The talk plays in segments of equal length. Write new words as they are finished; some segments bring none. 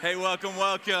Hey, welcome,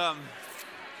 welcome.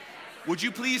 Would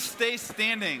you please stay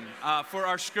standing for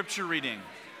our scripture reading?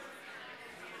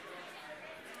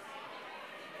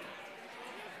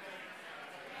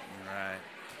 All right.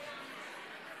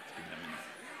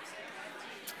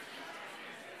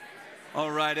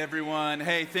 All right, everyone.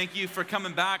 Hey, thank you for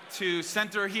coming back to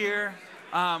Center here.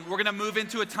 We're going to move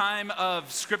into a time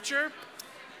of scripture.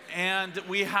 And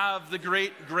we have the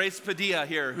great Grace Padilla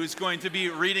here, who's going to be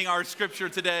reading our scripture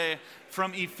today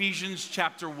from Ephesians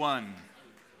chapter 1.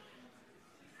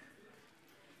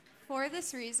 For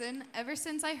this reason, ever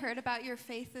since I heard about your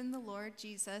faith in the Lord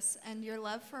Jesus and your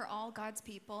love for all God's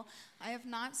people, I have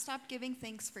not stopped giving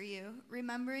thanks for you,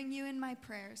 remembering you in my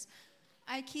prayers.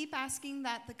 I keep asking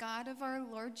that the God of our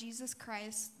Lord Jesus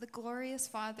Christ, the glorious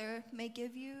Father, may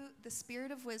give you the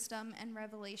spirit of wisdom and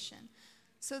revelation,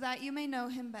 so that you may know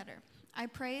him better. I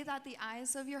pray that the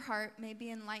eyes of your heart may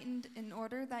be enlightened in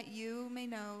order that you may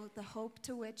know the hope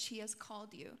to which he has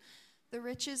called you, the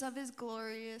riches of his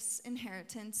glorious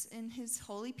inheritance in his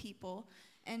holy people,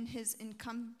 and his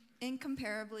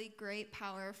incomparably great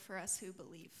power for us who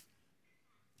believe.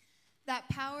 That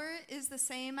power is the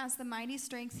same as the mighty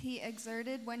strength he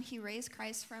exerted when he raised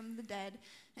Christ from the dead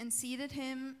and seated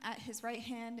him at his right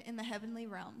hand in the heavenly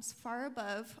realms, far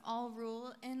above all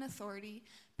rule and authority,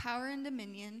 power and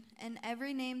dominion, and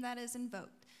every name that is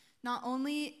invoked, not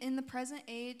only in the present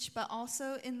age, but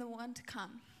also in the one to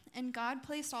come. And God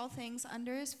placed all things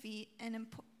under his feet and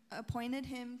appointed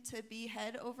him to be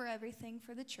head over everything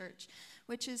for the church,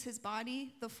 which is his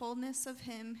body, the fullness of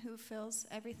him who fills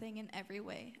everything in every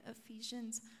way.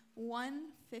 Ephesians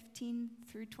 1:15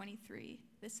 through 23.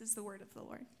 This is the word of the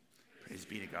Lord. Praise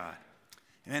be to God.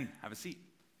 Amen. Have a seat.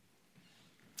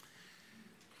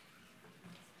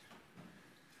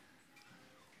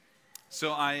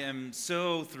 So I am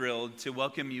so thrilled to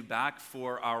welcome you back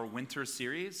for our winter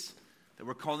series that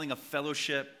we're calling A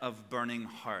Fellowship of Burning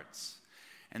Hearts.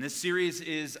 And this series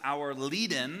is our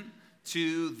lead-in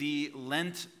to the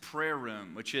Lent Prayer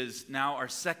Room, which is now our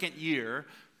second year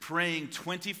praying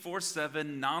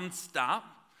 24/7 nonstop,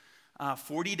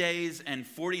 40 days and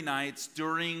 40 nights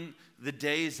during the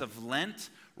days of Lent,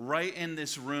 right in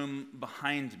this room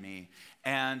behind me.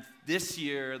 And this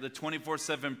year, the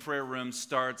 24/7 prayer room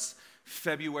starts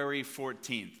February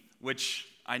 14th, which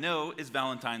I know is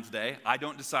Valentine's Day. I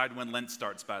don't decide when Lent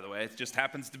starts, by the way. It just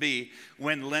happens to be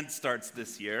when Lent starts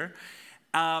this year.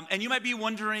 And you might be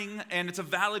wondering, and it's a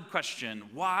valid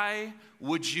question, why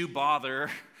would you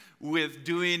bother with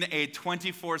doing a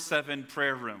 24/7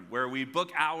 prayer room where we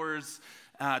book hours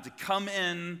to come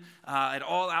in at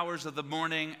all hours of the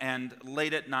morning and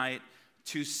late at night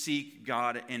to seek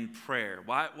God in prayer?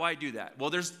 Why do that? Well,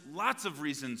 there's lots of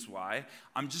reasons why.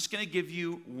 I'm just going to give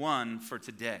you one for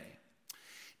today.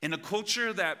 In a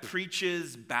culture that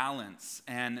preaches balance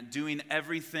and doing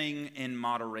everything in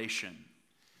moderation,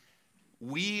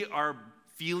 we are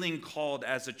feeling called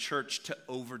as a church to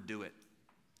overdo it,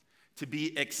 to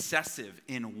be excessive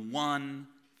in one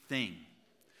thing,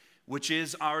 which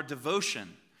is our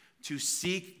devotion to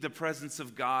seek the presence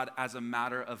of God as a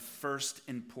matter of first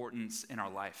importance in our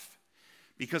life.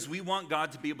 Because we want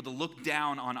God to be able to look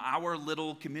down on our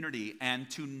little community and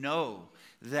to know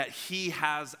that he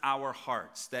has our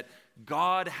hearts, that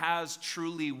God has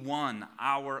truly won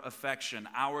our affection,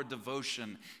 our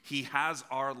devotion. He has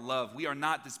our love. We are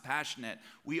not dispassionate.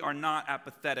 We are not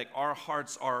apathetic. Our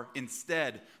hearts are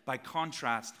instead, by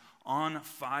contrast, on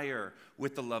fire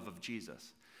with the love of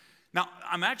Jesus. Now,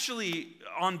 I'm actually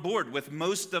on board with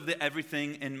most of the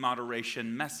everything in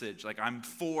moderation message. Like, I'm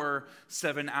for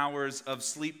 7 hours of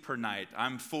sleep per night.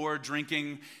 I'm for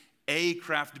drinking a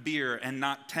craft beer and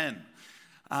not 10.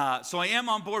 So I am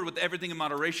on board with the everything in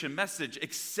moderation message,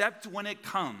 except when it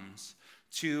comes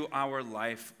to our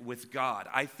life with God.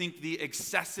 I think the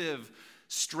excessive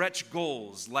stretch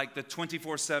goals like the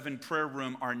 24/7 prayer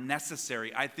room are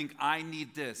necessary. I think I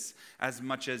need this as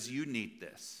much as you need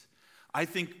this. I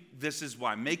think this is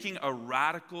why. Making a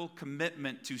radical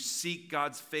commitment to seek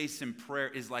God's face in prayer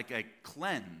is like a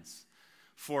cleanse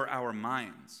for our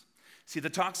minds. See, the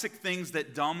toxic things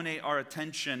that dominate our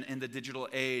attention in the digital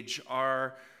age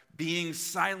are being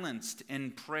silenced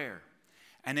in prayer.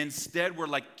 And instead, we're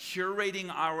like curating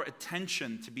our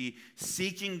attention to be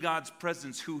seeking God's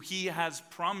presence, who he has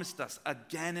promised us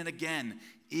again and again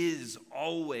is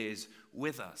always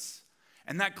with us.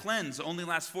 And that cleanse only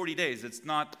lasts 40 days. It's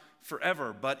not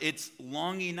forever, but it's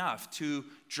long enough to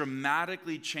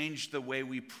dramatically change the way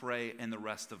we pray in the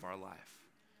rest of our life.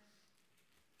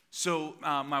 So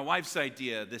my wife's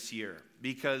idea this year,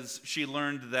 because she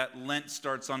learned that Lent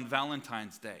starts on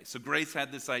Valentine's Day. So Grace had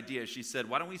this idea. She said,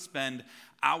 why don't we spend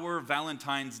our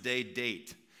Valentine's Day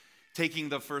date taking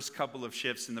the first couple of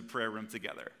shifts in the prayer room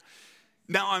together.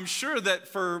 Now, I'm sure that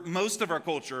for most of our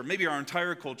culture, maybe our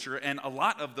entire culture, and a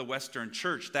lot of the Western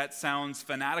church, that sounds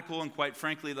fanatical and, quite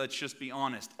frankly, let's just be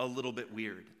honest, a little bit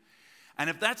weird. And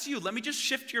if that's you, let me just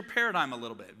shift your paradigm a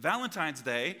little bit. Valentine's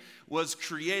Day was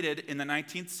created in the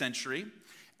 19th century,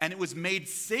 and it was made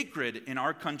sacred in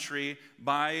our country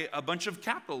by a bunch of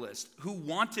capitalists who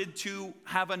wanted to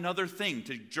have another thing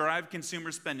to drive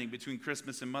consumer spending between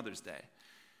Christmas and Mother's Day.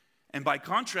 And by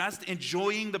contrast,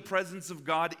 enjoying the presence of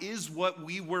God is what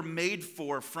we were made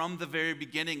for from the very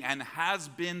beginning and has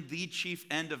been the chief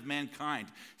end of mankind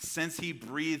since he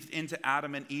breathed into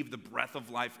Adam and Eve the breath of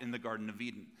life in the Garden of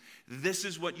Eden. This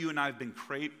is what you and I have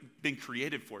been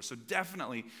created for. So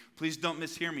definitely, please don't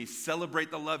mishear me.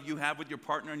 Celebrate the love you have with your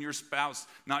partner and your spouse,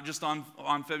 not just on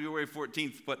February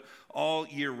 14th, but all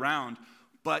year round.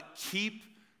 But keep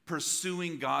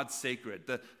pursuing God sacred,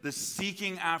 the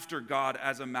seeking after God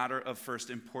as a matter of first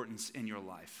importance in your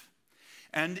life.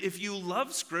 And if you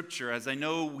love Scripture, as I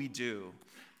know we do,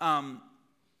 and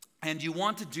you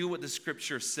want to do what the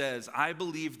Scripture says, I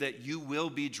believe that you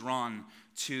will be drawn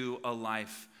to a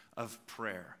life of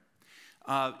prayer.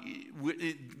 For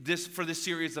this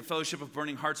series, the Fellowship of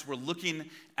Burning Hearts, we're looking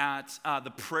at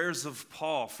the prayers of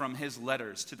Paul from his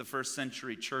letters to the first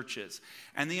century churches.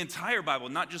 And the entire Bible,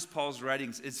 not just Paul's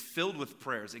writings, is filled with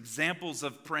prayers, examples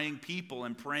of praying people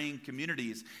and praying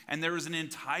communities. And there is an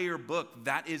entire book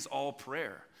that is all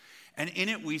prayer. And in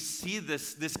it, we see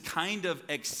this kind of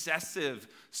excessive,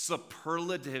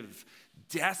 superlative,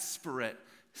 desperate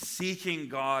seeking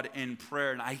God in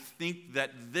prayer. And I think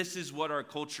that this is what our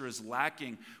culture is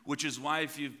lacking, which is why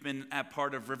if you've been a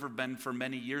part of Riverbend for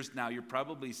many years now, you're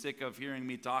probably sick of hearing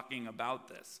me talking about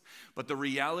this. But the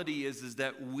reality is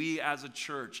that we as a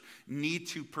church need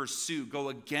to go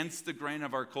against the grain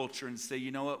of our culture and say,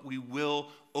 you know what, we will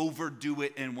overdo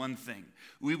it in one thing.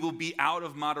 We will be out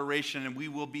of moderation and we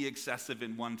will be excessive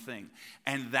in one thing.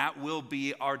 And that will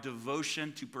be our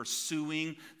devotion to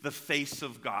pursuing the face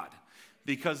of God.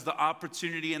 Because the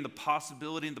opportunity and the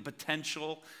possibility and the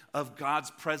potential of God's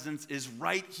presence is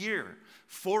right here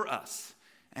for us.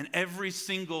 And every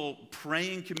single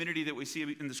praying community that we see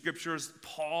in the Scriptures,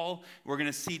 Paul, we're going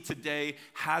to see today,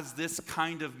 has this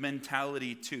kind of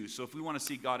mentality too. So if we want to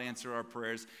see God answer our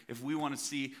prayers, if we want to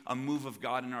see a move of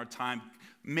God in our time,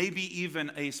 maybe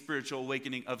even a spiritual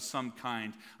awakening of some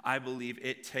kind, I believe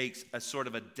it takes a sort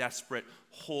of a desperate,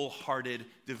 wholehearted,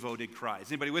 devoted cry. Is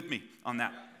anybody with me on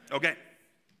that? Okay.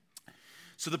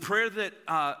 So the prayer that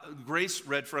Grace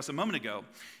read for us a moment ago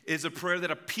is a prayer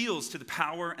that appeals to the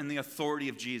power and the authority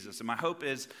of Jesus. And my hope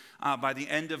is by the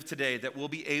end of today that we'll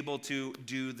be able to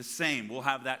do the same. We'll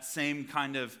have that same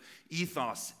kind of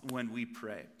ethos when we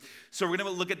pray. So we're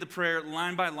going to look at the prayer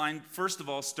line by line, first of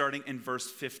all, starting in verse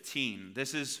 15.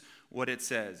 This is what it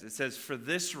says. It says, "For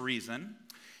this reason,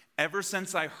 ever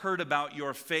since I heard about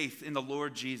your faith in the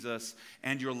Lord Jesus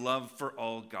and your love for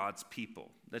all God's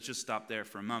people." Let's just stop there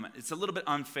for a moment. It's a little bit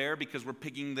unfair because we're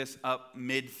picking this up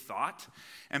mid-thought.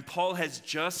 And Paul has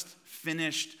just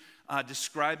finished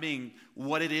describing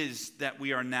what it is that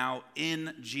we are now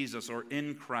in Jesus or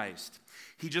in Christ.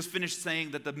 He just finished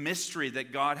saying that the mystery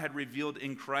that God had revealed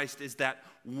in Christ is that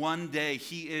one day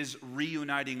he is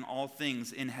reuniting all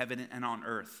things in heaven and on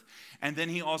earth. And then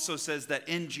he also says that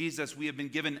in Jesus we have been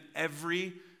given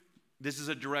this is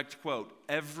a direct quote,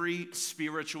 every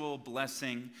spiritual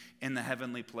blessing in the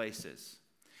heavenly places.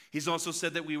 He's also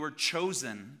said that we were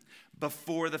chosen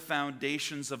before the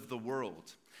foundations of the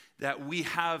world, that we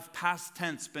have, past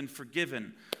tense, been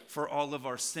forgiven for all of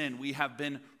our sin. We have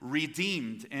been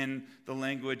redeemed, in the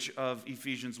language of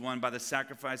Ephesians 1, by the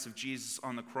sacrifice of Jesus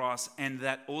on the cross, and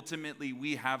that ultimately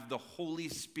we have the Holy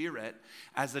Spirit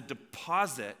as a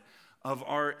deposit of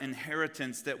our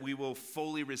inheritance that we will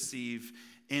fully receive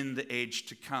in the age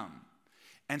to come.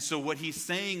 And so what he's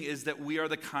saying is that we are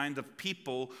the kind of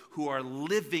people who are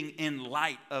living in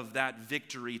light of that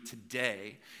victory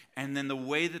today. And then the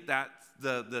way that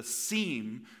the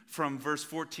seam from verse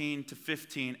 14 to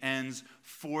 15 ends,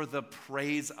 for the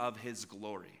praise of his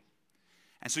glory.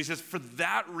 And so he says, for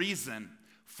that reason,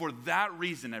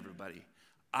 everybody,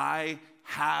 I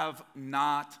have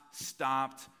not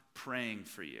stopped praying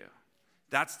for you.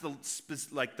 That's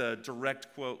the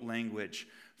direct quote language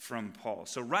from Paul.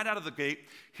 So right out of the gate,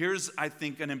 here's, I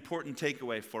think, an important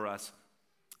takeaway for us.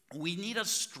 We need a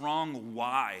strong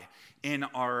why in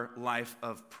our life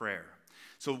of prayer.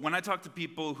 So when I talk to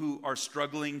people who are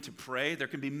struggling to pray, there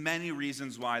can be many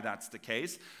reasons why that's the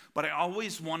case. But I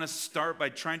always want to start by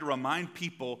trying to remind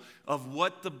people of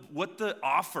what the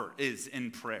offer is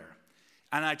in prayer.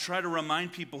 And I try to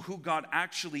remind people who God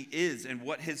actually is and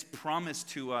what his promise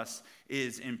to us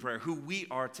is in prayer, who we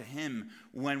are to him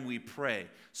when we pray.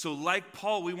 So like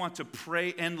Paul, we want to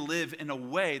pray and live in a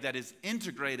way that is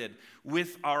integrated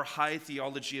with our high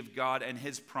theology of God and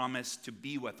his promise to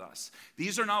be with us.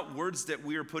 These are not words that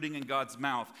we are putting in God's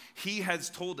mouth. He has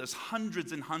told us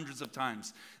hundreds and hundreds of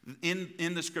times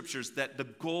in the scriptures that the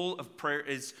goal of prayer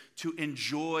is to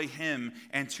enjoy him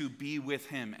and to be with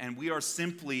him. And we are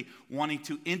simply wanting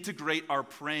to integrate our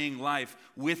praying life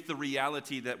with the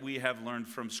reality that we have learned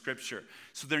from scripture.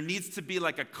 So there needs to be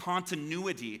like a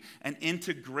continuity and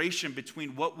integration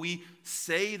between what we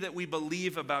say that we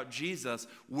believe about Jesus,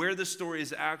 where the story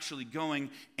is actually going,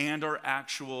 and our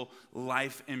actual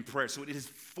life in prayer. So it is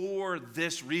for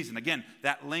this reason. Again,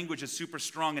 that language is super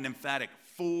strong and emphatic.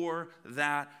 For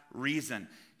that reason.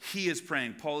 He is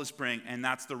praying, Paul is praying, and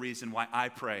that's the reason why I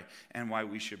pray and why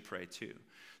we should pray too.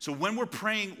 So when we're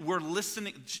praying, we're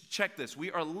listening. Check this.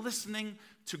 We are listening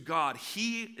to God.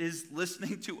 He is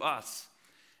listening to us.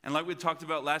 And like we talked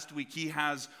about last week, he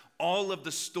has all of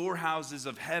the storehouses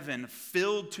of heaven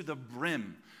filled to the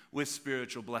brim with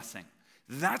spiritual blessing.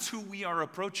 That's who we are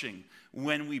approaching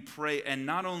when we pray. And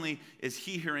not only is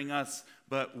he hearing us,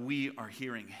 but we are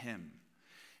hearing him.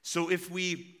 So if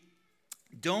we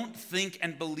don't think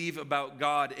and believe about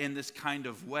God in this kind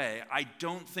of way, I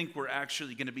don't think we're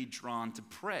actually going to be drawn to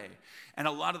pray. And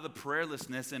a lot of the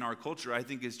prayerlessness in our culture, I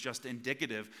think, is just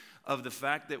indicative of the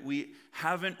fact that we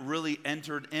haven't really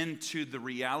entered into the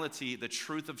reality, the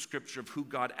truth of Scripture of who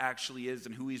God actually is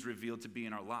and who he's revealed to be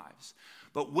in our lives.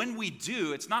 But when we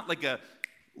do, it's not like a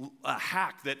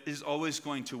hack that is always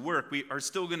going to work. We are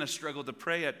still going to struggle to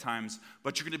pray at times,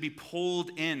 but you're going to be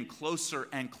pulled in closer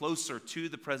and closer to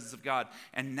the presence of God.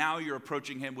 And now you're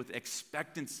approaching him with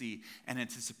expectancy and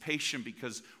anticipation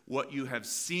because what you have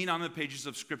seen on the pages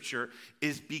of Scripture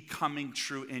is becoming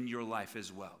true in your life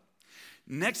as well.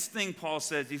 Next thing Paul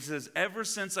says, he says, ever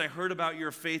since I heard about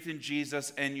your faith in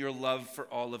Jesus and your love for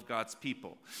all of God's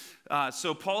people.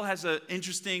 So Paul has an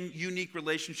interesting, unique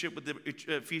relationship with the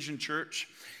Ephesian church.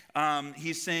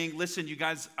 He's saying, listen, you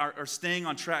guys are staying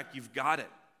on track. You've got it.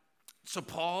 So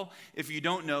Paul, if you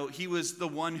don't know, he was the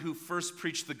one who first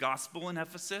preached the gospel in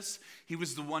Ephesus. He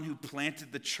was the one who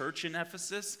planted the church in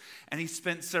Ephesus, and he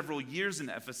spent several years in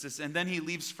Ephesus, and then he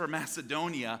leaves for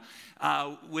Macedonia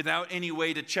without any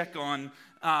way to check on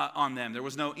them. There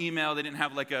was no email. They didn't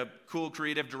have like a cool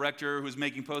creative director who was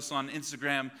making posts on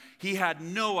Instagram. He had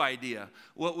no idea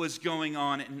what was going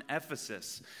on in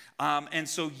Ephesus. And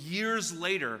so years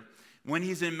later, when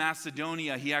he's in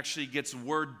Macedonia, he actually gets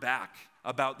word back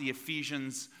about the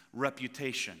Ephesians'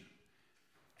 reputation.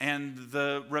 And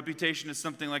the reputation is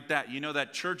something like that. You know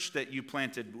that church that you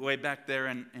planted way back there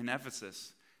in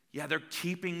Ephesus? Yeah, they're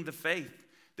keeping the faith.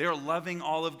 They're loving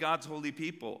all of God's holy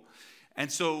people.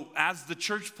 And so as the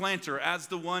church planter, as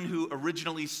the one who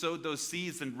originally sowed those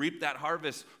seeds and reaped that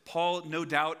harvest, Paul, no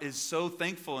doubt, is so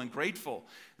thankful and grateful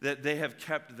that they have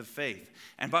kept the faith.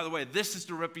 And by the way, this is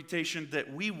the reputation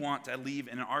that we want to leave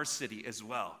in our city as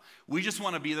well. We just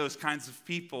want to be those kinds of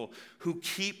people who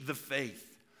keep the faith.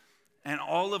 And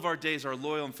all of our days are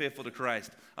loyal and faithful to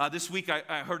Christ. This week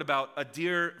I heard about a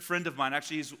dear friend of mine.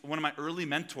 Actually, he's one of my early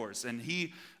mentors. And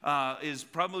he is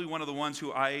probably one of the ones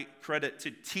who I credit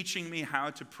to teaching me how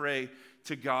to pray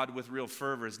to God with real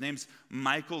fervor. His name's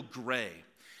Michael Gray.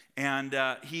 And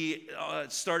he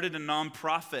started a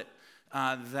nonprofit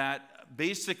that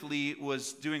basically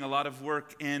was doing a lot of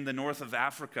work in the north of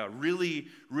Africa, really,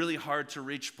 really hard to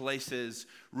reach places,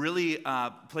 really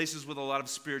places with a lot of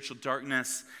spiritual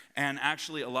darkness and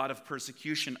actually a lot of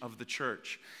persecution of the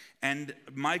church. And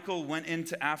Michael went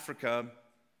into Africa,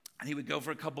 and he would go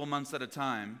for a couple of months at a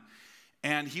time,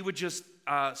 and he would just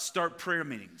start prayer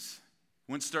meetings.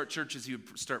 He wouldn't start churches, he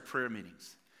would start prayer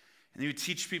meetings. And he would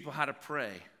teach people how to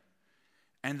pray.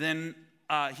 And then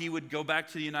he would go back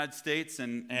to the United States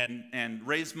and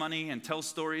raise money and tell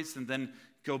stories and then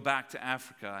go back to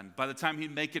Africa. And by the time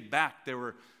he'd make it back, there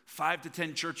were 5 to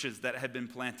 10 churches that had been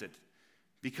planted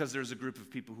because there's a group of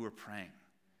people who are praying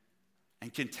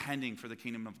and contending for the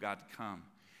kingdom of God to come.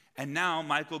 And now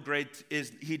Michael Gray,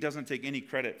 he doesn't take any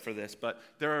credit for this, but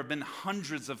there have been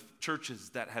hundreds of churches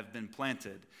that have been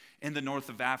planted in the north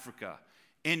of Africa.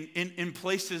 In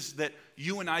places that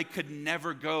you and I could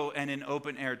never go and in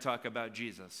open air talk about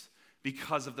Jesus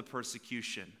because of the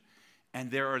persecution.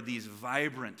 And there are these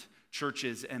vibrant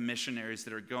churches and missionaries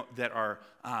that are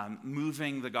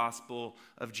moving the gospel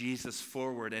of Jesus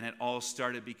forward, and it all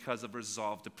started because of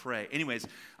resolve to pray. Anyways,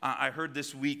 I heard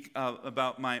this week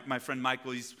about my friend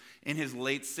Michael. He's in his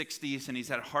late 60s, and he's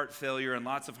had heart failure and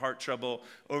lots of heart trouble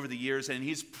over the years, and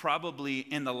he's probably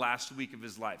in the last week of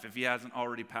his life, if he hasn't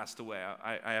already passed away.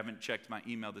 I haven't checked my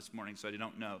email this morning, so I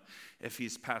don't know if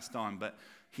he's passed on, but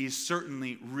he's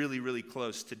certainly really, really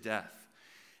close to death.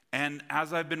 And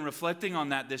as I've been reflecting on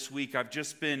that this week, I've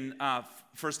just been,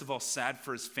 first of all, sad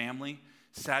for his family,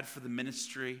 sad for the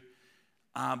ministry.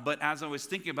 But as I was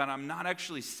thinking about it, I'm not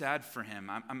actually sad for him.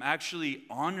 I'm actually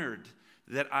honored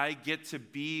that I get to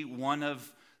be one of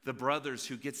the brothers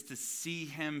who gets to see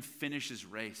him finish his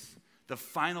race, the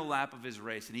final lap of his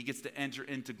race, and he gets to enter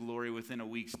into glory within a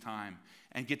week's time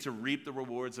and get to reap the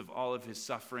rewards of all of his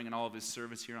suffering and all of his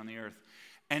service here on the earth.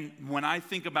 And when I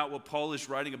think about what Paul is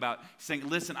writing about, he's saying,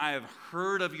 listen, I have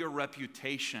heard of your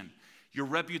reputation. Your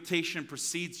reputation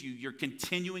precedes you. You're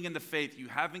continuing in the faith. You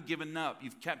haven't given up.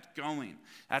 You've kept going.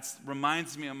 That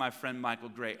reminds me of my friend Michael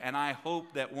Gray. And I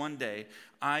hope that one day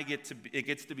it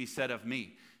gets to be said of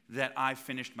me that I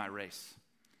finished my race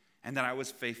and that I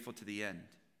was faithful to the end.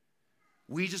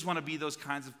 We just want to be those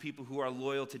kinds of people who are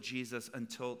loyal to Jesus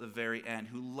until the very end,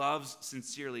 who loves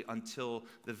sincerely until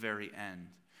the very end.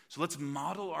 So let's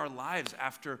model our lives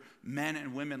after men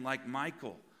and women like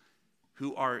Michael,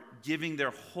 who are giving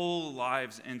their whole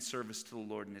lives in service to the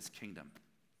Lord and his kingdom.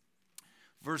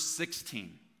 Verse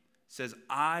 16 says,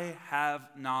 I have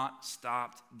not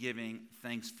stopped giving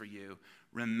thanks for you,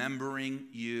 remembering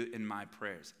you in my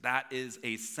prayers. That is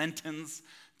a sentence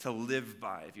to live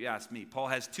by, if you ask me. Paul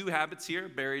has two habits here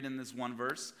buried in this one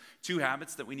verse, two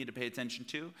habits that we need to pay attention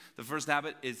to. The first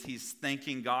habit is he's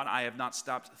thanking God. I have not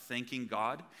stopped thanking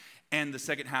God. And the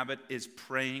second habit is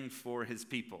praying for his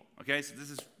people. Okay, so this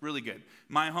is really good.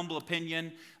 My humble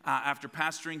opinion, after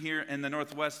pastoring here in the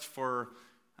Northwest for,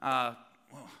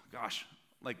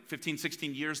 like 15,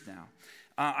 16 years now,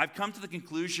 I've come to the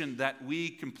conclusion that we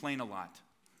complain a lot.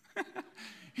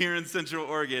 Here in Central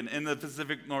Oregon, in the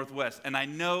Pacific Northwest. And I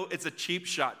know it's a cheap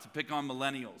shot to pick on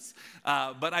millennials,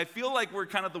 but I feel like we're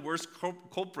kind of the worst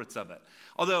culprits of it.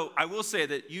 Although I will say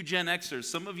that you Gen Xers,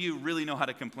 some of you really know how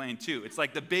to complain too. It's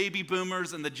like the baby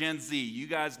boomers and the Gen Z. You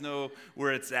guys know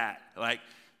where it's at. Like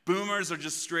boomers are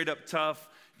just straight up tough.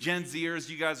 Gen Zers,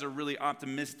 you guys are really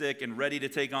optimistic and ready to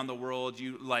take on the world.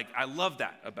 I love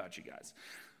that about you guys.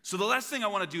 So the last thing I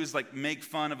want to do is make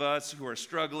fun of us who are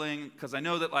struggling, because I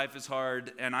know that life is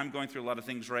hard, and I'm going through a lot of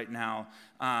things right now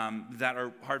that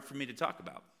are hard for me to talk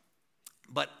about.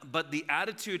 But the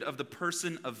attitude of the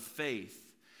person of faith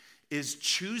is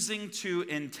choosing to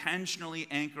intentionally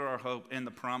anchor our hope in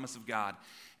the promise of God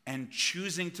and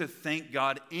choosing to thank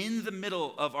God in the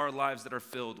middle of our lives that are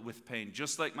filled with pain,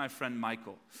 just like my friend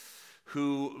Michael,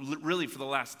 who really for the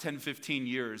last 10, 15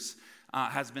 years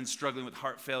has been struggling with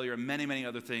heart failure and many, many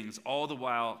other things, all the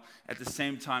while at the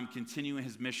same time continuing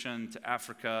his mission to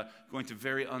Africa, going to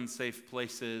very unsafe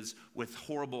places with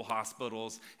horrible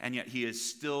hospitals, and yet he is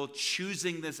still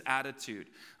choosing this attitude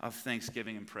of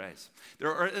thanksgiving and praise.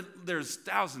 There's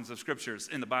thousands of scriptures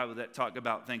in the Bible that talk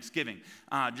about thanksgiving.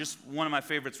 Just one of my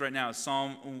favorites right now is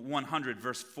Psalm 100,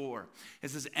 verse 4. It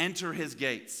says, enter his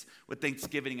gates with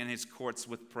thanksgiving and his courts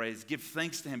with praise. Give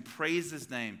thanks to him, praise his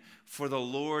name, for the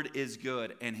Lord is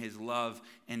good and his love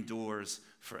endures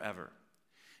forever.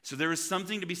 So there is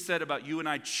something to be said about you and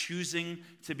I choosing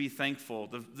to be thankful.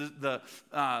 The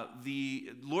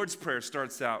Lord's Prayer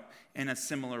starts out in a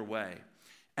similar way.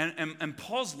 And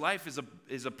Paul's life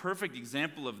is a perfect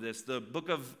example of this. The book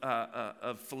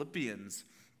of Philippians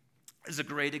is a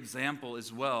great example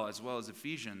as well as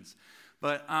Ephesians.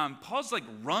 But Paul's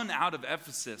run out of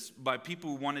Ephesus by people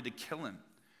who wanted to kill him.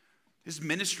 His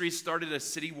ministry started a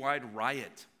citywide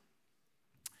riot.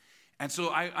 And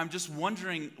so I'm just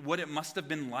wondering what it must have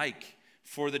been like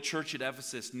for the church at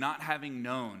Ephesus, not having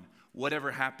known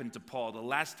whatever happened to Paul. The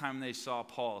last time they saw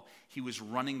Paul, he was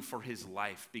running for his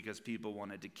life because people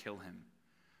wanted to kill him.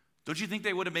 Don't you think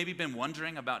they would have maybe been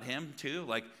wondering about him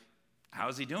too?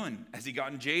 How's he doing? Has he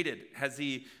gotten jaded? Has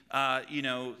he,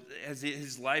 has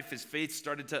his life, his faith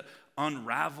started to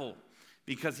unravel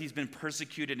because he's been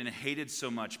persecuted and hated so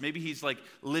much? Maybe he's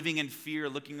living in fear,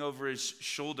 looking over his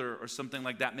shoulder or something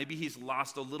like that. Maybe he's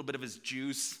lost a little bit of his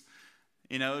juice,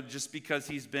 just because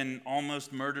he's been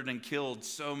almost murdered and killed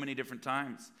so many different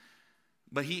times.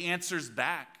 But he answers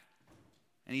back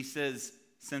and he says,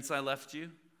 since I left you,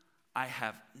 I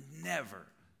have never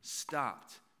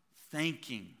stopped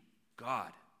thanking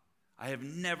God. I have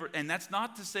never, and that's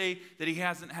not to say that he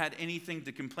hasn't had anything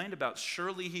to complain about.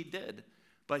 Surely he did.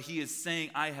 But he is saying,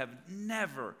 I have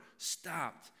never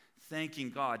stopped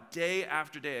thanking God. Day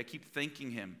after day, I keep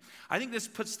thanking him. I think this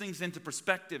puts things into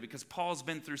perspective because Paul's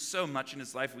been through so much in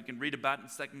his life. We can read about it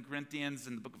in 2 Corinthians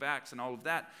and the book of Acts and all of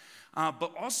that.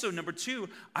 But also, number two,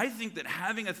 I think that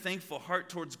having a thankful heart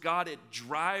towards God, it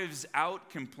drives out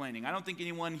complaining. I don't think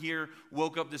anyone here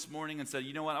woke up this morning and said,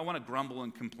 you know what, I want to grumble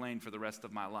and complain for the rest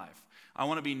of my life. I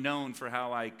want to be known for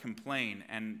how I complain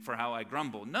and for how I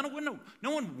grumble. No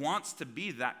one wants to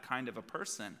be that kind of a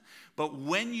person. But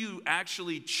when you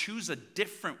actually choose a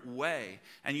different way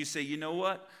and you say, you know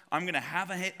what, I'm going to have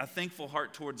a thankful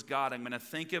heart towards God. I'm going to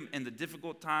thank him in the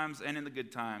difficult times and in the good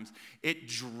times. It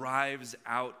drives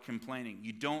out complaining.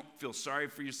 You don't feel sorry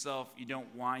for yourself. You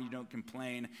don't whine. You don't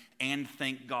complain and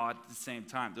thank God at the same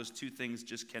time. Those two things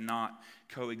just cannot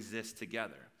coexist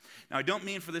together. Now, I don't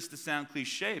mean for this to sound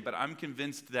cliche, but I'm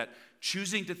convinced that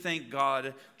choosing to thank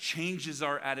God changes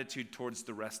our attitude towards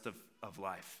the rest of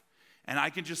life. And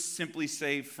I can just simply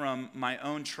say from my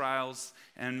own trials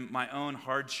and my own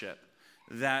hardship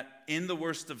that in the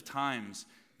worst of times,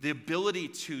 the ability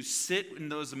to sit in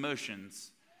those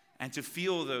emotions and to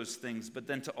feel those things, but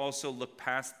then to also look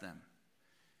past them.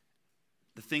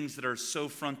 The things that are so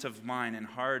front of mind and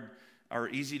hard are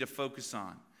easy to focus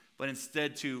on, but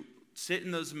instead to sit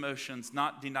in those emotions,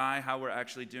 not deny how we're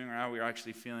actually doing or how we're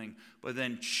actually feeling, but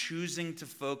then choosing to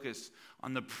focus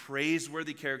on the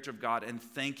praiseworthy character of God and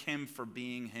thank him for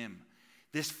being him.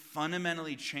 This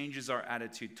fundamentally changes our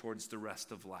attitude towards the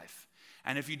rest of life.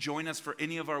 And if you join us for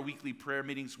any of our weekly prayer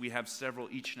meetings, we have several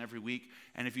each and every week.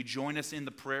 And if you join us in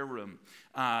the prayer room,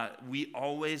 we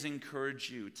always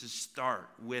encourage you to start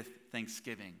with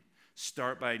thanksgiving.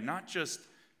 Start by not just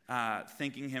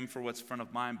thanking him for what's front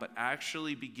of mind, but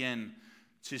actually begin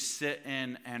to sit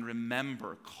in and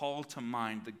remember, call to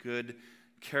mind the good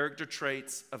character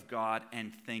traits of God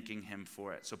and thanking him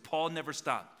for it. So Paul never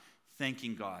stopped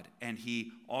thanking God, and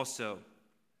he also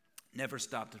never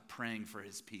stopped praying for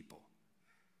his people.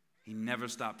 He never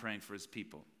stopped praying for his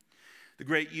people. The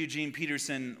great Eugene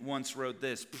Peterson once wrote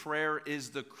this: prayer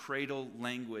is the cradle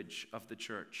language of the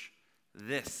church.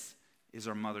 This is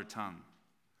our mother tongue.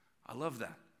 I love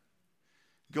that.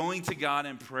 Going to God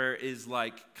in prayer is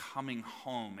like coming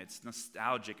home. It's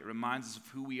nostalgic. It reminds us of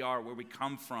who we are, where we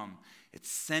come from.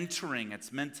 It's centering.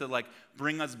 It's meant to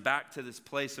bring us back to this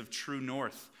place of true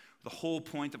north. The whole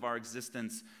point of our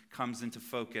existence comes into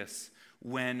focus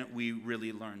when we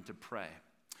really learn to pray.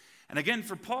 And again,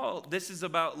 for Paul, this is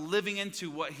about living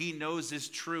into what he knows is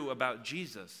true about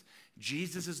Jesus.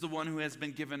 Jesus is the one who has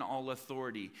been given all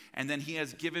authority. And then he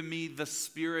has given me the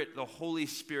Spirit, the Holy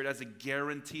Spirit, as a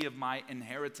guarantee of my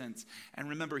inheritance. And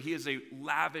remember, he is a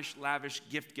lavish, lavish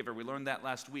gift giver. We learned that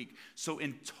last week. So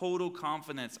in total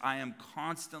confidence, I am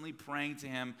constantly praying to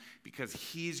him because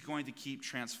he's going to keep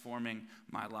transforming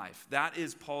my life. That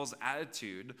is Paul's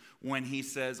attitude when he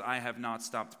says, I have not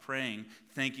stopped praying,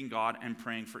 thanking God and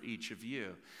praying for each of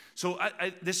you. So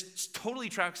this totally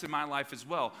tracks in my life as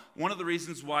well. One of the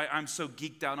reasons why I'm so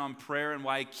geeked out on prayer and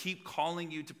why I keep calling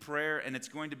you to prayer, and it's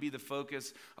going to be the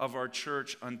focus of our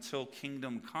church until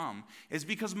kingdom come, is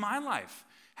because my life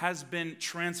has been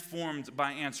transformed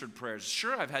by answered prayers.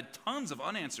 Sure, I've had tons of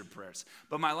unanswered prayers,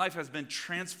 but my life has been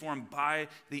transformed by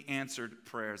the answered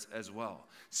prayers as well.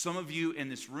 Some of you in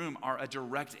this room are a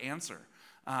direct answer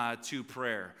to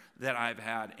prayer that I've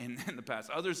had in the past.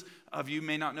 Others of you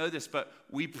may not know this, but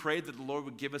we prayed that the Lord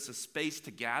would give us a space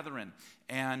to gather in,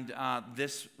 and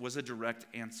this was a direct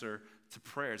answer to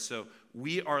prayer. So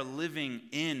we are living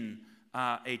in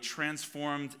a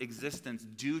transformed existence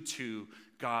due to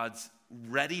God's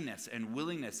readiness and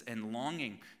willingness and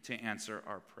longing to answer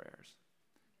our prayers.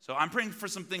 So I'm praying for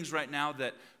some things right now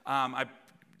that I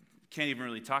can't even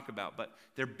really talk about, but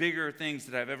they're bigger things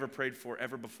that I've ever prayed for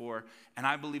ever before, and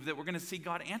I believe that we're going to see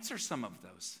God answer some of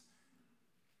those.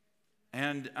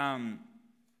 And,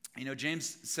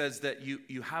 James says that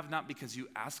you have not because you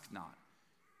ask not,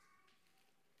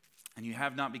 and you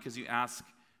have not because you ask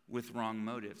with wrong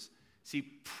motives. See,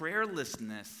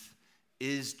 prayerlessness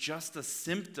is just a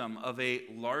symptom of a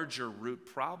larger root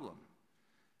problem,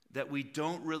 that we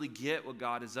don't really get what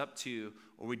God is up to,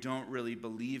 or we don't really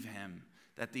believe him.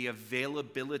 That the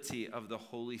availability of the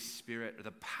Holy Spirit, or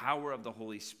the power of the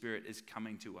Holy Spirit, is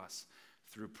coming to us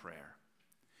through prayer.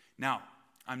 Now,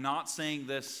 I'm not saying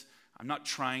this, I'm not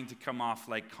trying to come off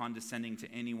like condescending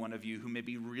to any one of you who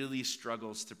maybe really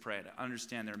struggles to pray. I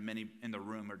understand there are many in the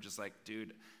room who are just like,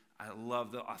 dude, I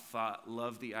love the thought,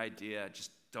 love the idea,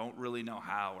 just don't really know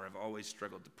how, or have always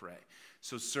struggled to pray.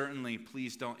 So certainly,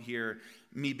 please don't hear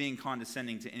me being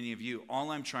condescending to any of you.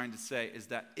 All I'm trying to say is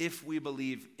that if we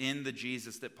believe in the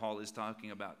Jesus that Paul is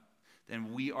talking about,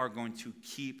 then we are going to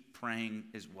keep praying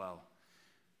as well.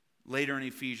 Later in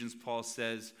Ephesians, Paul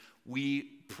says, we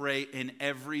pray in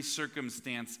every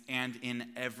circumstance and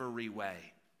in every way.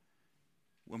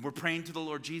 When we're praying to the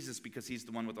Lord Jesus because he's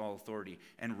the one with all authority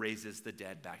and raises the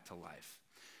dead back to life.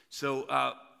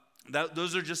 So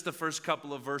those are just the first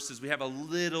couple of verses. We have a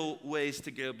little ways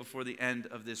to go before the end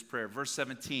of this prayer. Verse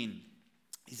 17,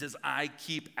 he says, I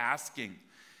keep asking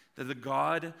that the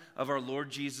God of our Lord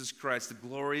Jesus Christ, the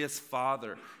glorious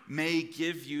Father, may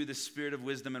give you the spirit of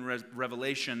wisdom and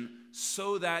revelation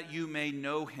so that you may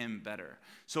know him better.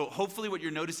 So hopefully what you're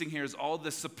noticing here is all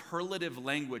the superlative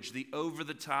language, the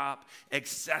over-the-top,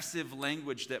 excessive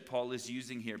language that Paul is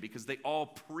using here, because they all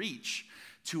preach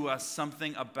to us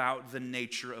something about the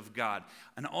nature of God.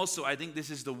 And also, I think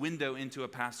this is the window into a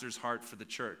pastor's heart for the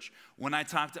church. When I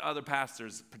talk to other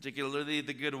pastors, particularly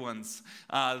the good ones,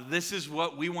 this is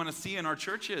what we want to see in our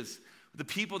churches. The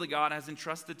people that God has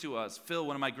entrusted to us. Phil,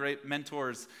 one of my great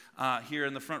mentors here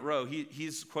in the front row,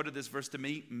 he's quoted this verse to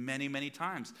me many, many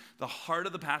times. The heart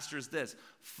of the pastor is this: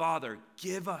 Father,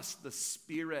 give us the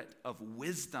spirit of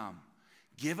wisdom.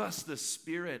 Give us the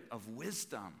spirit of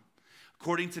wisdom.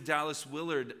 According to Dallas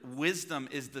Willard, wisdom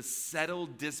is the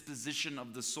settled disposition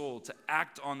of the soul to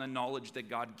act on the knowledge that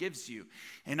God gives you.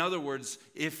 In other words,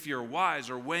 if you're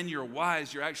wise, or when you're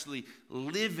wise, you're actually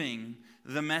living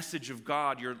the message of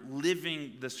God. You're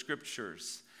living the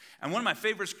scriptures. And one of my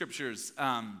favorite scriptures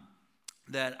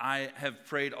that I have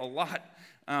prayed a lot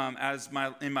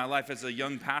in my life as a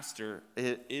young pastor,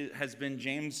 it has been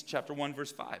James chapter 1,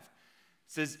 verse 5. It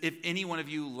says, if any one of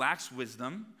you lacks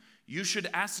wisdom, you should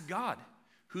ask God,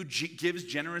 who gives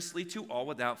generously to all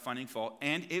without finding fault,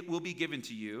 and it will be given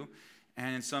to you.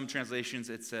 And in some translations,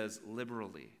 it says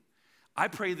liberally. I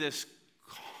pray this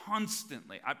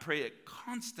constantly. I pray it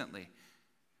constantly.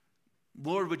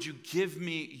 Lord, would you give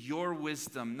me your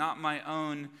wisdom, not my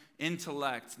own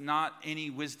intellect, not any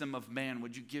wisdom of man.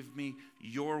 Would you give me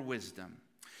your wisdom?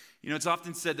 You know, it's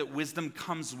often said that wisdom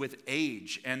comes with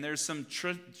age, and there's some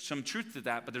truth to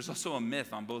that, but there's also a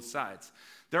myth on both sides.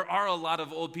 There are a lot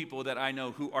of old people that I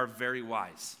know who are very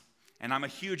wise, and I'm a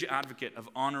huge advocate of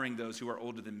honoring those who are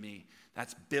older than me.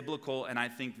 That's biblical, and I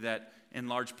think that in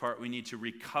large part we need to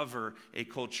recover a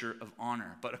culture of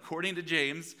honor. But according to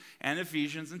James and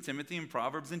Ephesians and Timothy and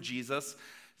Proverbs and Jesus,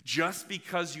 just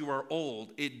because you are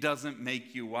old, it doesn't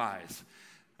make you wise.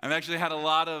 I've actually had a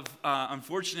lot of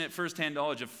unfortunate firsthand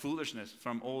knowledge of foolishness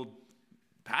from old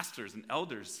pastors and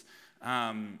elders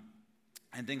and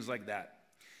things like that.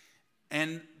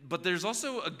 But there's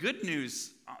also a good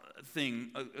news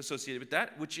thing associated with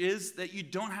that, which is that you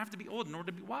don't have to be old in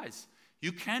order to be wise.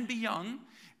 You can be young,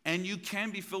 and you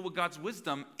can be filled with God's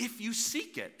wisdom if you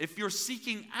seek it, if you're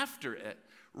seeking after it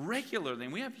regularly.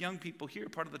 And we have young people here,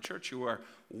 part of the church, who are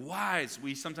wise.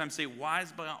 We sometimes say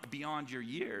wise beyond your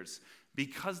years,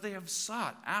 because they have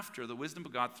sought after the wisdom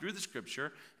of God through the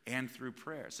scripture and through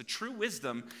prayer. So true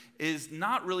wisdom is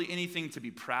not really anything to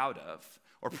be proud of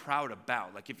or proud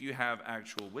about. Like if you have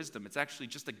actual wisdom, it's actually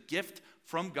just a gift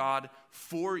from God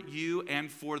for you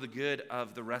and for the good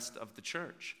of the rest of the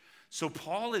church. So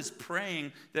Paul is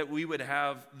praying that we would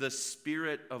have the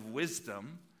spirit of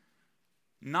wisdom,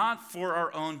 not for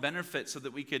our own benefit so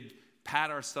that we could pat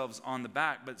ourselves on the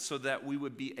back, but so that we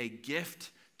would be a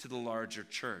gift to the larger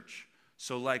church.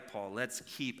 So like Paul, let's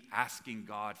keep asking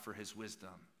God for his wisdom.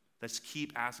 Let's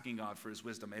keep asking God for his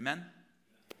wisdom. Amen?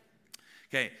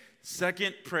 Okay,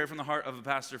 second prayer from the heart of a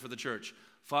pastor for the church.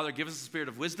 Father, give us the spirit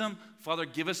of wisdom. Father,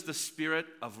 give us the spirit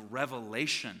of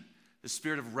revelation. The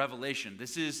spirit of revelation.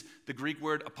 This is the Greek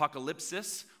word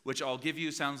apocalypsis, which I'll give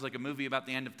you. Sounds like a movie about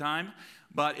the end of time.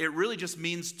 But it really just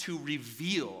means to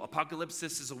reveal.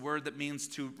 Apocalypsis is a word that means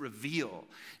to reveal.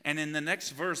 And in the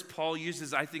next verse, Paul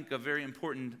uses, I think, a very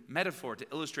important metaphor to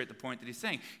illustrate the point that he's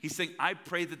saying. He's saying, I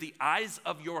pray that the eyes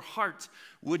of your heart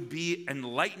would be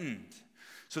enlightened.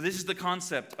 So this is the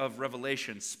concept of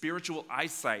revelation, spiritual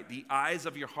eyesight, the eyes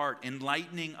of your heart,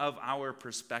 enlightening of our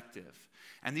perspective.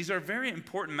 And these are very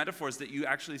important metaphors that you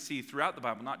actually see throughout the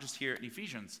Bible, not just here in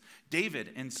Ephesians.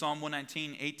 David in Psalm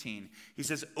 119:18, he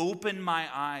says, open my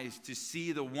eyes to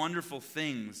see the wonderful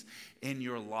things in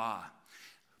your law.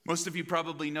 Most of you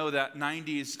probably know that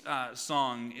 90s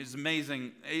song is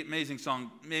amazing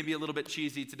song, maybe a little bit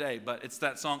cheesy today, but it's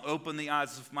that song, Open the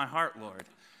Eyes of My Heart, Lord.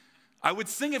 I would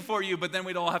sing it for you, but then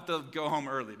we'd all have to go home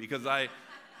early because I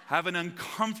have an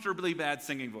uncomfortably bad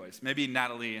singing voice. Maybe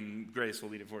Natalie and Grace will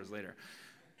lead it for us later.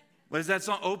 What is that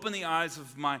song? Open the eyes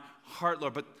of my heart,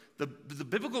 Lord. But the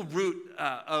biblical root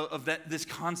of this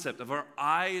concept of our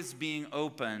eyes being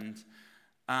opened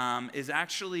is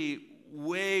actually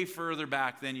way further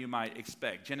back than you might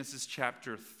expect. Genesis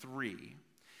chapter 3.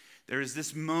 There is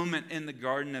this moment in the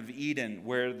Garden of Eden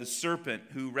where the serpent,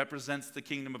 who represents the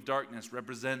kingdom of darkness,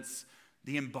 represents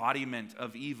the embodiment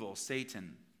of evil,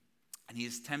 Satan. And he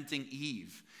is tempting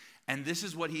Eve. And this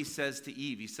is what he says to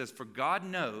Eve. He says, "For God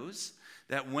knows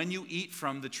that when you eat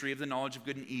from the tree of the knowledge of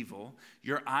good and evil,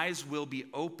 your eyes will be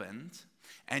opened,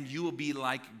 and you will be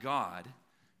like God,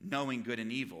 knowing good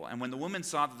and evil. And when the woman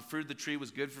saw that the fruit of the tree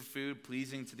was good for food,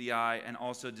 pleasing to the eye, and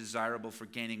also desirable for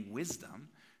gaining wisdom,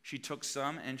 she took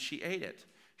some and she ate it.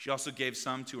 She also gave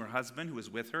some to her husband who was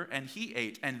with her, and he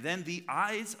ate. And then the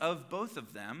eyes of both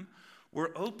of them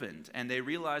were opened, and they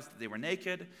realized that they were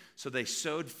naked, so they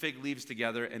sewed fig leaves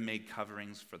together and made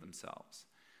coverings for themselves."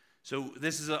 So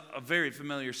this is a very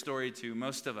familiar story to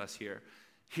most of us here.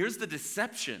 Here's the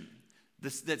deception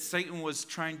that Satan was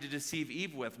trying to deceive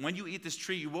Eve with. When you eat this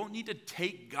tree, you won't need to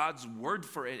take God's word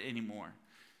for it anymore.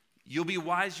 You'll be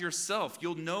wise yourself.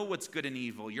 You'll know what's good and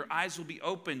evil. Your eyes will be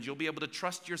opened. You'll be able to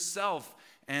trust yourself,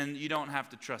 and you don't have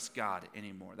to trust God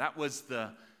anymore. That was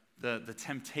the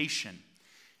temptation.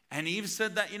 And Eve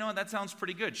said that, that sounds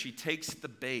pretty good. She takes the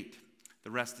bait.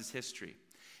 The rest is history.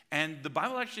 And the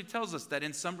Bible actually tells us that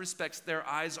in some respects, their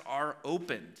eyes are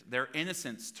opened. Their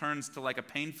innocence turns to like a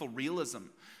painful realism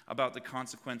about the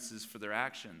consequences for their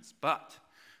actions. But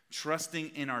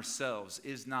trusting in ourselves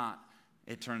is not,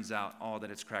 it turns out, all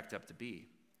that it's cracked up to be.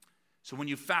 So when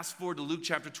you fast forward to Luke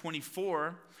chapter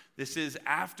 24, this is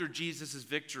after Jesus'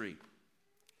 victory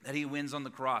that he wins on the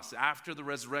cross, after the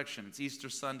resurrection. It's Easter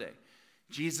Sunday.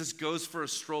 Jesus goes for a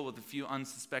stroll with a few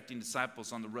unsuspecting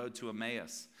disciples on the road to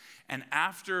Emmaus. And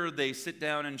after they sit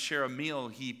down and share a meal,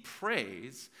 he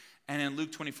prays. And in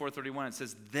Luke 24:31, it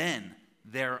says, "Then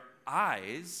their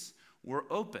eyes were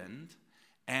opened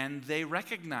and they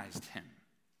recognized him."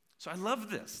 So I love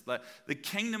this. The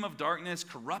kingdom of darkness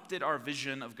corrupted our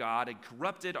vision of God and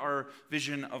corrupted our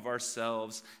vision of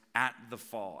ourselves at the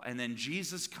fall. And then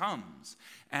Jesus comes,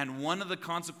 and one of the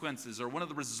consequences, or one of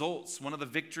the results, one of the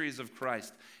victories of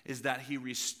Christ is that he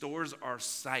restores our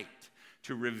sight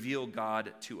to reveal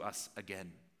God to us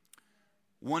again.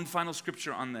 One final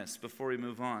scripture on this before we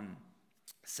move on.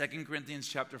 2 Corinthians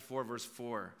chapter 4, verse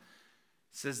 4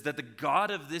 says that the God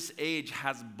of this age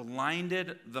has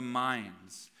blinded the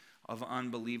minds of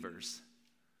unbelievers,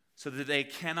 so that they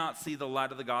cannot see the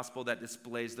light of the gospel that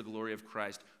displays the glory of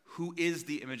Christ, who is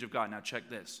the image of God. Now check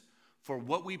this. For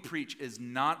what we preach is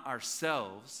not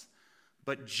ourselves,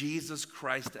 but Jesus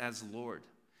Christ as Lord,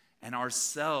 and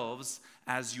ourselves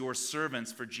as your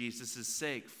servants for Jesus'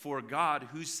 sake. For God,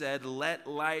 who said, "Let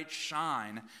light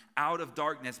shine out of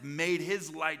darkness," made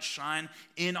his light shine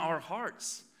in our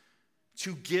hearts,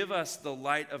 to give us the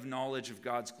light of knowledge of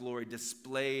God's glory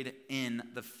displayed in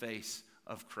the face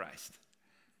of Christ.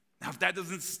 Now, if that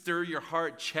doesn't stir your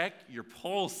heart, check your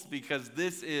pulse, because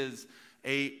this is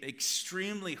an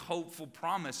extremely hopeful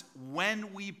promise.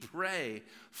 When we pray,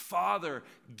 "Father,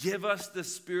 give us the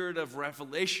spirit of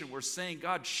revelation," we're saying,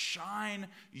 God, shine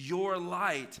your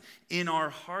light in our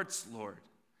hearts, Lord.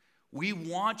 We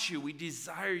want you. We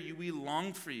desire you. We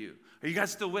long for you. Are you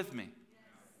guys still with me?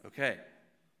 Yes. Okay.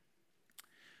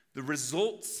 The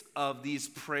results of these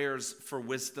prayers for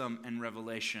wisdom and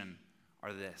revelation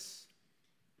are this: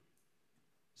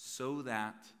 so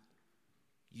that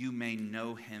you may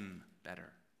know him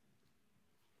better.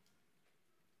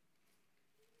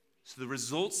 So the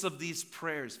results of these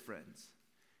prayers, friends,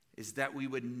 is that we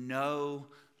would know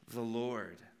the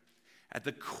Lord. At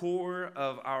the core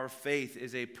of our faith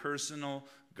is a personal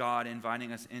God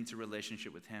inviting us into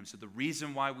relationship with him. So the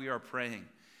reason why we are praying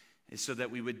is so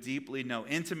that we would deeply know,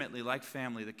 intimately, like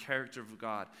family, the character of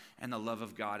God and the love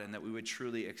of God, and that we would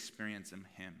truly experience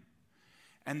him.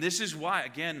 And this is why,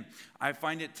 again, I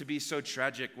find it to be so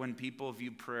tragic when people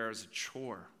view prayer as a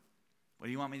chore. What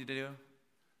do you want me to do?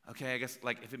 Okay, I guess,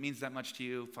 if it means that much to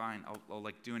you, fine.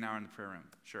 I'll do an hour in the prayer room.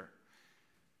 Sure.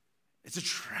 It's a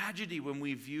tragedy when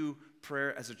we view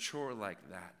prayer as a chore like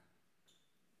that.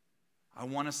 I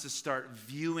want us to start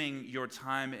viewing your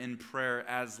time in prayer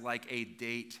as like a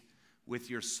date with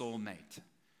your soulmate,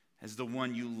 as the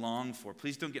one you long for.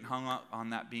 Please don't get hung up on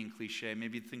that being cliche.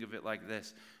 Maybe think of it like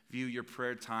this. View your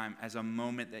prayer time as a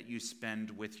moment that you spend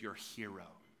with your hero.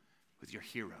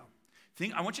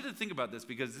 I want you to think about this,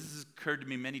 because this has occurred to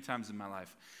me many times in my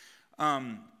life.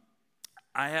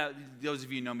 those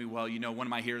of you who know me well, you know one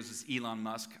of my heroes is Elon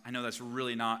Musk. I know that's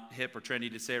really not hip or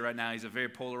trendy to say right now. He's a very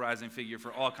polarizing figure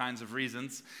for all kinds of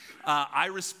reasons. I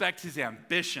respect his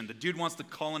ambition. The dude wants to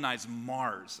colonize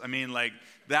Mars. I mean, like,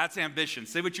 that's ambition.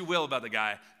 Say what you will about the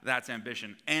guy, that's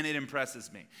ambition. And it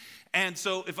impresses me. And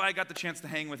so if I got the chance to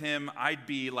hang with him, I'd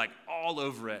be like all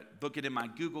over it. Book it in my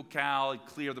Google Cal,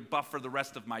 clear the buffer the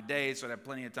rest of my day so I'd have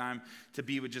plenty of time to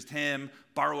be with just him,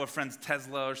 borrow a friend's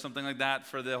Tesla or something like that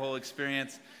for the whole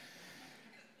experience.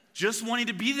 Just wanting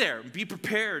to be there, be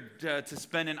prepared to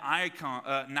spend an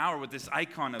hour with this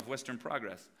icon of Western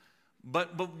progress.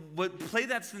 But play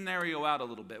that scenario out a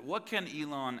little bit. What can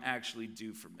Elon actually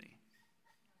do for me?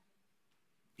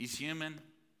 He's human.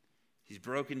 He's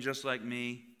broken just like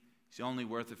me. He's only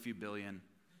worth a few billion.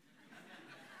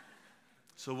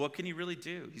 So what can he really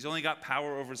do? He's only got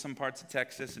power over some parts of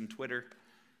Texas and Twitter.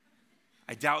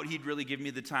 I doubt he'd really give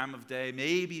me the time of day,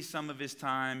 maybe some of his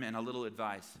time and a little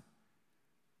advice.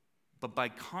 But by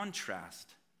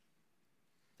contrast,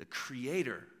 the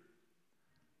creator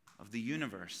of the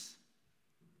universe,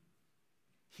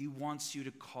 he wants you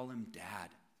to call him Dad.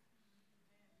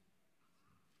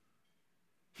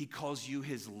 He calls you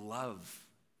his love.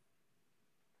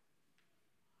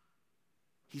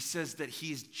 He says that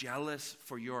he's jealous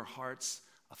for your heart's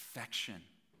affection.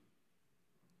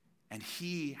 And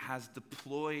he has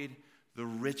deployed the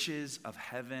riches of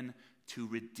heaven to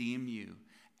redeem you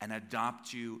and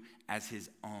adopt you as his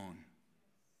own.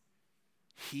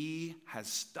 He has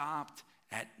stopped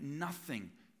at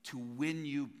nothing to win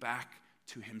you back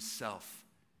to himself.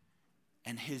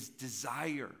 And his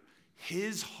desire,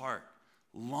 his heart,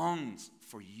 longs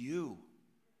for you.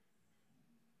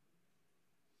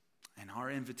 And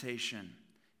our invitation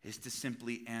is to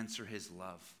simply answer his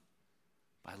love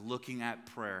by looking at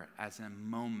prayer as a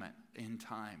moment in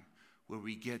time where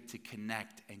we get to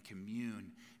connect and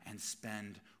commune and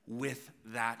spend with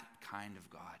that kind of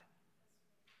God.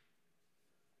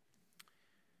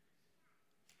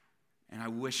 And I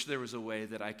wish there was a way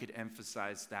that I could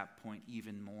emphasize that point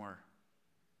even more.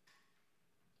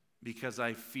 Because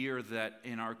I fear that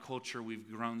in our culture we've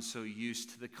grown so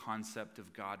used to the concept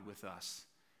of God with us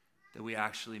that we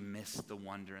actually miss the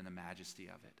wonder and the majesty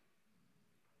of it.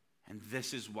 And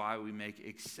this is why we make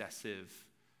excessive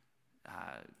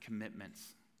commitments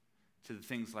to the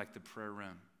things like the prayer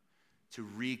room, to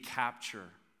recapture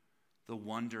the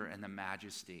wonder and the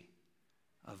majesty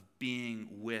of being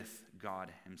with God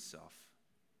himself.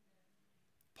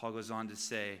 Paul goes on to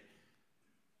say,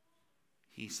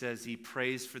 he says he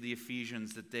prays for the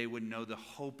Ephesians that they would know the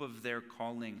hope of their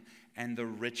calling and the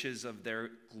riches of their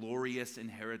glorious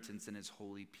inheritance in his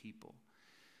holy people.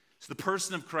 So the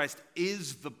person of Christ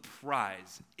is the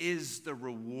prize, is the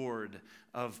reward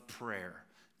of prayer.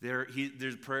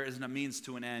 Prayer isn't a means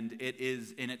to an end. It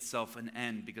is in itself an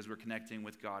end because we're connecting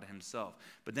with God himself.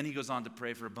 But then he goes on to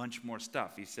pray for a bunch more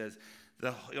stuff. He says,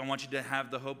 I want you to have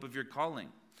the hope of your calling.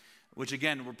 Which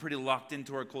again, we're pretty locked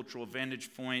into our cultural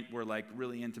vantage point. We're like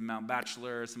really into Mount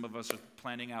Bachelor. Some of us are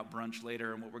planning out brunch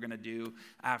later and what we're going to do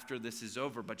after this is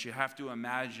over. But you have to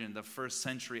imagine the first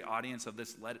century audience of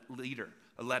this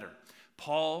letter.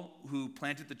 Paul, who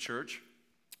planted the church,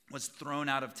 was thrown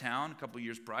out of town a couple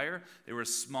years prior. They were a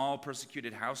small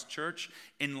persecuted house church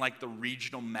in like the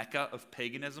regional mecca of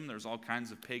paganism. There's all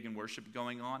kinds of pagan worship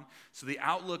going on. So the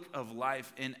outlook of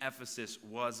life in Ephesus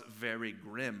was very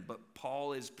grim. But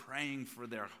Paul is praying for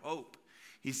their hope.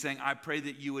 He's saying, I pray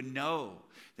that you would know,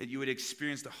 that you would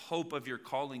experience the hope of your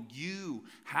calling.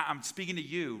 I'm speaking to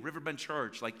you, Riverbend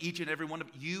Church, like each and every one of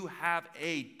you have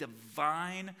a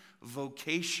divine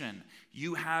vocation.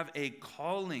 You have a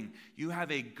calling. You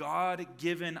have a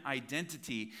God-given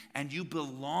identity, and you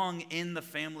belong in the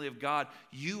family of God.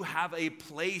 You have a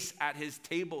place at his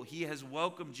table. He has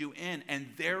welcomed you in, and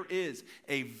there is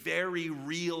a very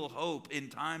real hope in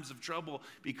times of trouble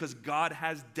because God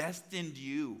has destined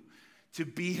you to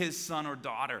be his son or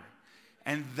daughter.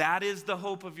 And that is the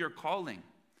hope of your calling.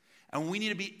 And we need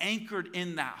to be anchored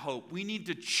in that hope. We need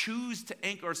to choose to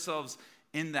anchor ourselves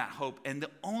in that hope. And the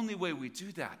only way we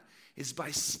do that is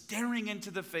by staring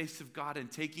into the face of God and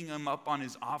taking him up on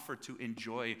his offer to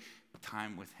enjoy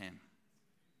time with him.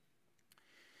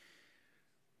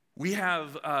 We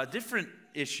have different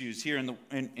issues here in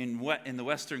the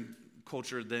Western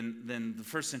culture than the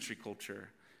first century culture.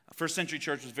 First century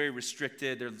church was very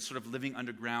restricted. They're sort of living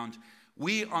underground.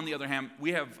 We, on the other hand,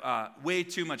 we have way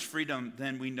too much freedom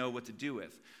than we know what to do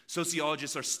with.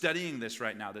 Sociologists are studying this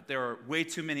right now, that there are way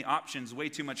too many options, way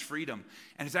too much freedom.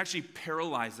 And it's actually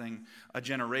paralyzing a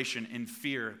generation in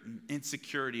fear,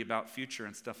 insecurity about future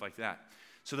and stuff like that.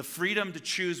 So the freedom to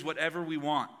choose whatever we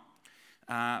want,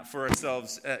 for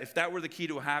ourselves. If that were the key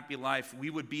to a happy life, we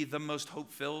would be the most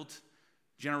hope-filled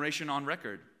generation on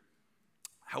record.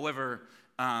 However,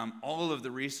 all of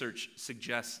the research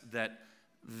suggests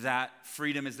that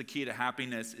freedom is the key to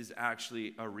happiness is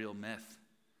actually a real myth.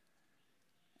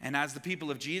 And as the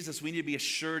people of Jesus, we need to be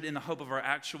assured in the hope of our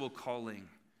actual calling,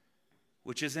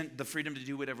 which isn't the freedom to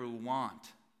do whatever we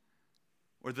want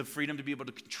or the freedom to be able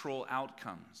to control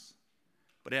outcomes,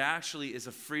 but it actually is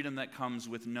a freedom that comes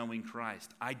with knowing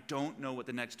Christ. I don't know what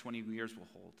the next 20 years will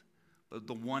hold, but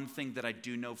the one thing that I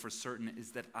do know for certain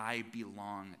is that I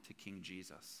belong to King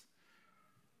Jesus.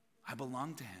 I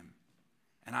belong to him.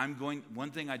 And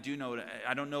one thing I do know,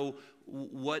 I don't know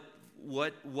what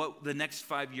the next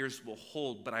 5 years will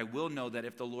hold, but I will know that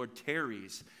if the Lord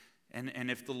tarries and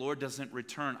if the Lord doesn't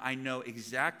return, I know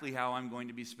exactly how I'm going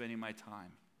to be spending my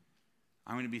time.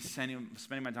 I'm going to be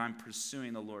spending my time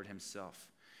pursuing the Lord himself.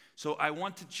 So I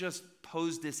want to just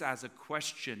pose this as a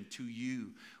question to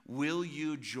you. Will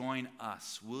you join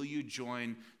us? Will you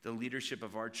join the leadership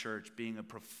of our church being a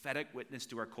prophetic witness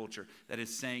to our culture that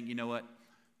is saying, you know what?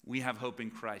 We have hope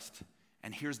in Christ.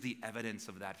 And here's the evidence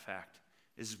of that fact,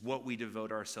 is what we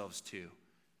devote ourselves to.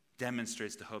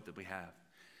 Demonstrates the hope that we have.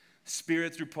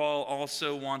 Spirit, through Paul,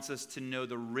 also wants us to know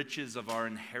the riches of our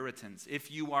inheritance.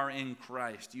 If you are in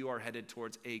Christ, you are headed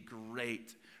towards a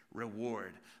great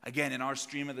reward. Again, in our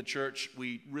stream of the church,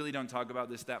 we really don't talk about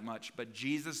this that much, but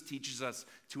Jesus teaches us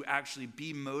to actually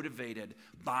be motivated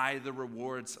by the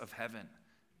rewards of heaven.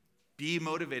 Be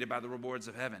motivated by the rewards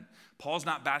of heaven. Paul's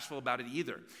not bashful about it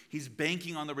either. He's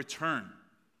banking on the return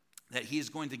that he is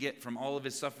going to get from all of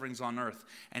his sufferings on earth.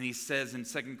 And he says in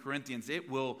 2 Corinthians, it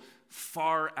will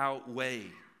far outweigh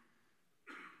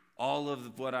all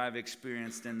of what I've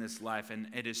experienced in this life, and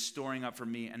it is storing up for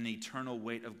me an eternal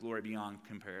weight of glory beyond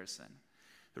comparison.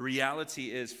 The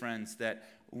reality is, friends, that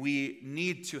we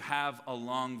need to have a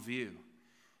long view,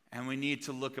 and we need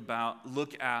to look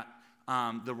at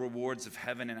the rewards of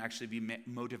heaven and actually be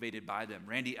motivated by them.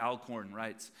 Randy Alcorn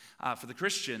writes, for the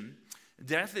Christian,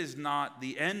 death is not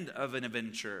the end of an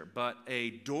adventure, but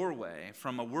a doorway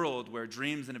from a world where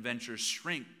dreams and adventures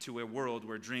shrink to a world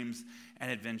where dreams and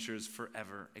adventures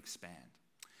forever expand.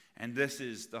 And this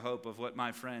is the hope of what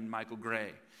my friend Michael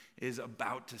Gray is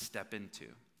about to step into.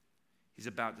 He's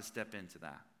about to step into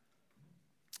that.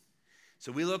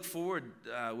 So we look forward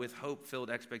with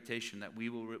hope-filled expectation that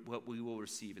what we will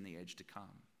receive in the age to come.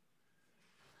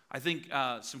 I think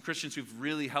some Christians who've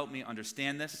really helped me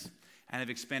understand this and have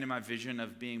expanded my vision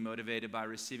of being motivated by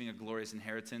receiving a glorious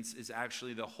inheritance is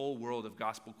actually the whole world of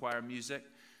gospel choir music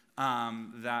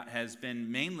that has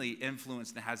been mainly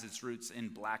influenced and has its roots in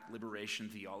black liberation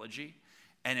theology.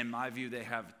 And in my view, they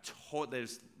have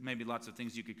there's maybe lots of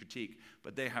things you could critique,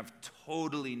 but they have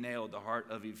totally nailed the heart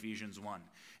of Ephesians 1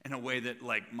 in a way that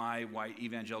like my white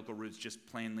evangelical roots just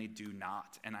plainly do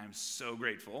not. And I'm so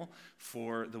grateful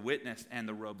for the witness and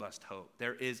the robust hope.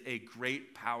 There is a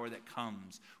great power that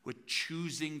comes with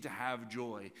choosing to have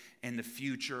joy in the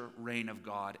future reign of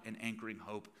God and anchoring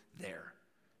hope there,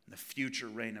 in the future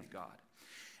reign of God.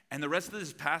 And the rest of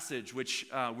this passage, which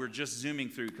we're just zooming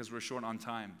through because we're short on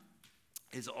time,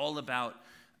 is all about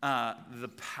the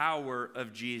power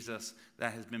of Jesus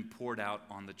that has been poured out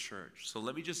on the church. So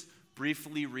let me just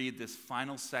briefly read this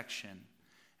final section,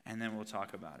 and then we'll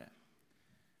talk about it.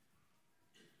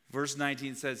 Verse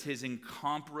 19 says, his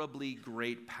incomparably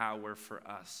great power for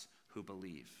us who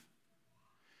believe.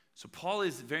 So Paul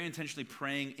is very intentionally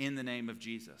praying in the name of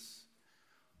Jesus.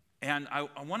 And I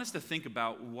want us to think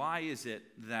about, why is it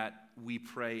that we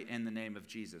pray in the name of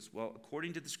Jesus? Well,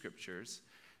 according to the scriptures,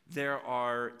 there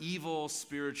are evil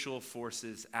spiritual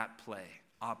forces at play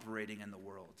operating in the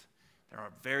world. They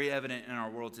are very evident in our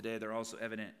world today. They're also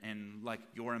evident in like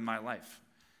your and my life.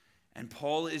 And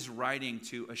Paul is writing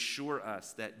to assure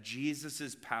us that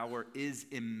Jesus' power is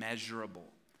immeasurable,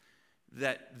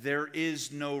 that there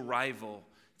is no rival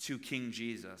to King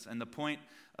Jesus. And the point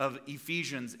of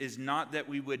Ephesians is not that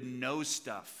we would know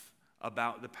stuff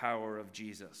about the power of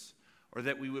Jesus, or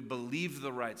that we would believe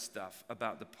the right stuff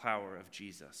about the power of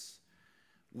Jesus.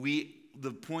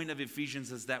 The point of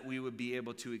Ephesians is that we would be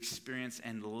able to experience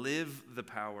and live the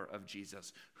power of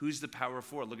Jesus. Who's the power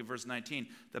for? Look at verse 19.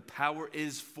 The power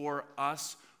is for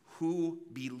us who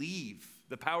believe.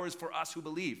 The power is for us who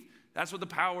believe. That's what the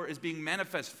power is being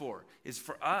manifest for, is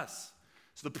for us.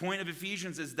 So the point of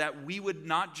Ephesians is that we would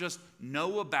not just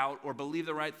know about or believe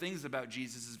the right things about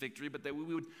Jesus' victory, but that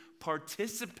we would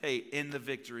participate in the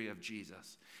victory of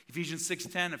Jesus. Ephesians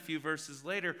 6:10, a few verses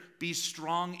later, be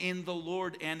strong in the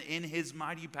Lord and in his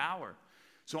mighty power.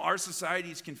 So our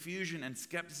society's confusion and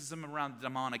skepticism around the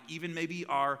demonic, even maybe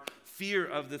our fear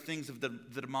of the things of the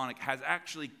demonic, has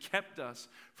actually kept us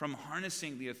from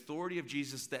harnessing the authority of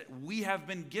Jesus that we have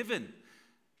been given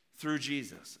through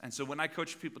Jesus. And so when I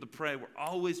coach people to pray, we're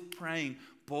always praying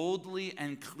boldly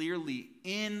and clearly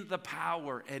in the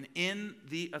power and in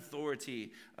the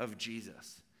authority of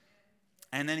Jesus.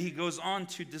 And then he goes on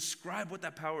to describe what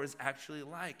that power is actually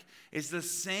like. It's the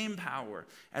same power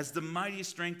as the mighty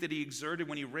strength that he exerted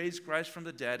when he raised Christ from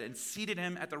the dead and seated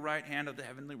him at the right hand of the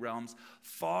heavenly realms,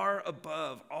 far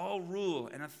above all rule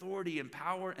and authority and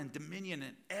power and dominion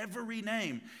and every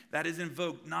name that is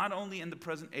invoked, not only in the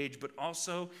present age, but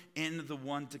also in the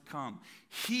one to come.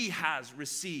 He has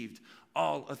received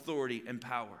all authority and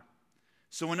power.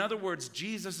 So in other words,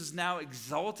 Jesus is now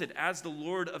exalted as the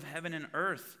Lord of heaven and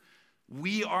earth.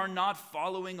 We are not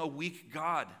following a weak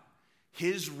God.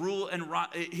 His rule and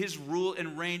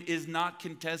reign is not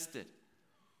contested.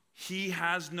 He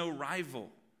has no rival.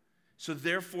 So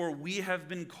therefore, we have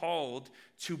been called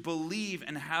to believe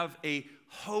and have a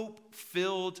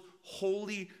hope-filled,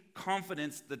 holy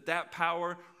confidence that that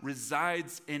power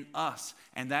resides in us.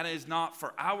 And that is not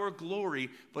for our glory,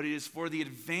 but it is for the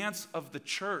advance of the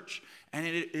church. And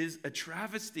it is a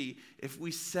travesty if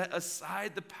we set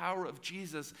aside the power of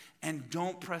Jesus and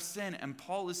don't press in. And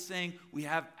Paul is saying we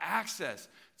have access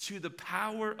to the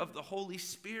power of the Holy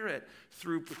Spirit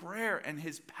through prayer. And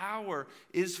his power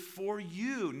is for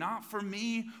you, not for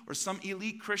me or some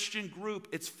elite Christian group.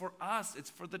 It's for us. It's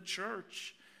for the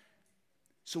church.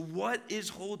 So what is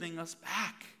holding us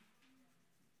back?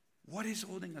 What is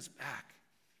holding us back?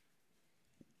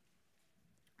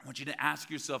 I want you to ask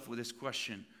yourself with this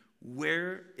question: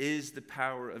 where is the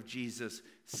power of Jesus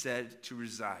said to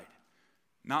reside?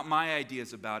 Not my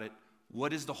ideas about it.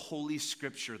 What does the Holy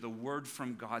Scripture, the Word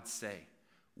from God, say?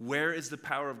 Where is the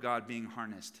power of God being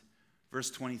harnessed?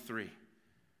 Verse 23.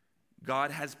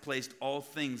 God has placed all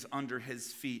things under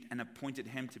his feet and appointed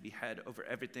him to be head over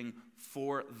everything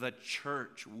for the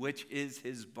church, which is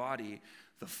his body,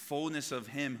 the fullness of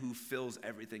him who fills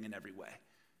everything in every way.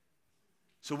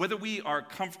 So whether we are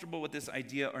comfortable with this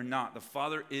idea or not, the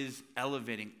Father is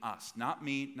elevating us, not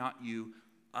me, not you,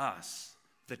 us,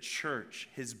 the church,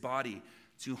 his body,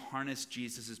 to harness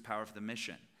Jesus' power for the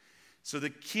mission. So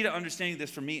the key to understanding this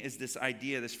for me is this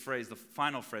idea, this phrase, the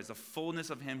final phrase, the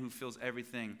fullness of him who fills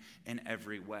everything in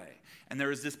every way. And there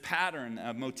is this pattern,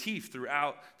 a motif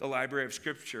throughout the library of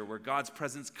Scripture where God's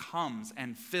presence comes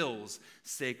and fills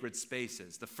sacred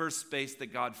spaces. The first space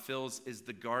that God fills is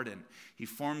the garden. He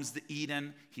forms the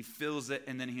Eden, he fills it,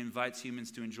 and then he invites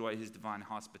humans to enjoy his divine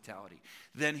hospitality.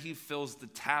 Then he fills the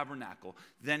tabernacle.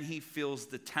 Then he fills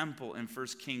the temple in 1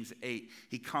 Kings 8.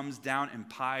 He comes down in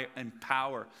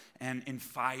power and in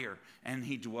fire, and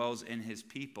he dwells in his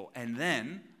people. And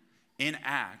then, in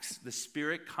Acts, the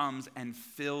Spirit comes and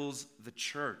fills the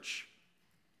church.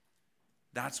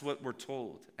 That's what we're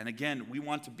told. And again, we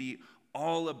want to be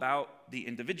all about the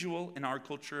individual in our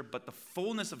culture, but the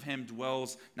fullness of him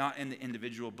dwells not in the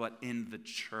individual, but in the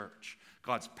church.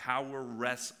 God's power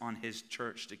rests on his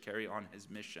church to carry on his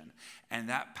mission. And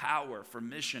that power for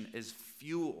mission is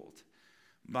fueled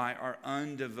by our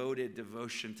undevoted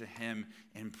devotion to him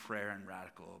in prayer and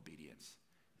radical obedience.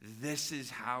 This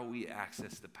is how we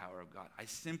access the power of God. I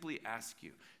simply ask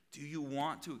you, do you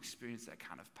want to experience that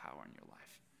kind of power in your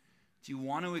life? Do you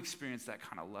want to experience that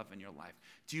kind of love in your life?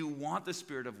 Do you want the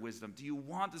spirit of wisdom? Do you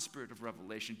want the spirit of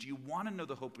revelation? Do you want to know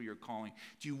the hope of your calling?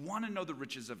 Do you want to know the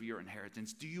riches of your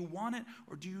inheritance? Do you want it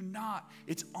or do you not?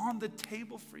 It's on the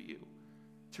table for you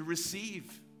to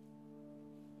receive.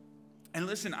 And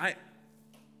listen, I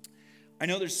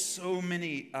know there's so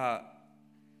many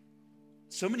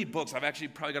books. I've actually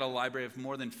probably got a library of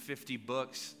more than 50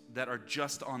 books that are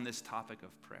just on this topic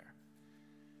of prayer.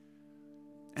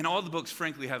 And all the books,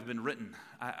 frankly, have been written.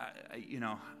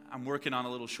 I'm working on a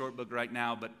little short book right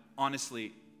now, but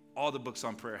honestly, all the books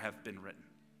on prayer have been written.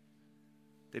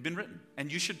 They've been written.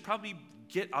 And you should probably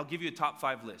I'll give you a top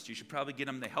 5 list. You should probably get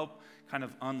them. They help kind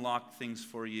of unlock things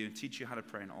for you, teach you how to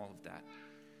pray and all of that.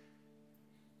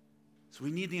 So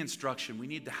we need the instruction. We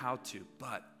need the how-to.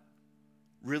 But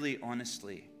really,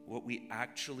 honestly, what we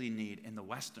actually need in the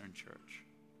Western church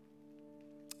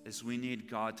is we need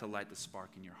God to light the spark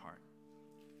in your heart.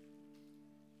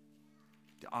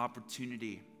 The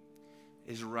opportunity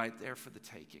is right there for the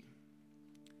taking.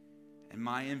 And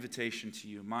my invitation to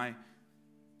you, my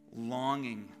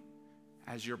longing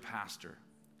as your pastor,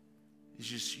 is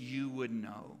just you would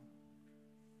know.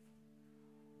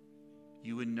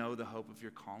 You would know the hope of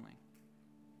your calling.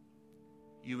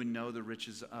 You would know the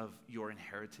riches of your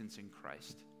inheritance in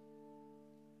Christ.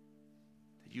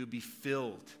 That you would be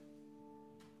filled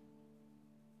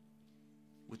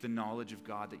with the knowledge of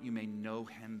God, that you may know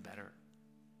him better.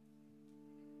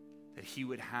 That he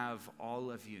would have all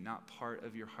of you, not part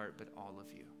of your heart, but all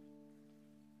of you.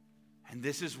 And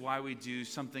this is why we do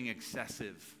something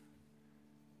excessive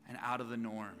and out of the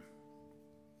norm.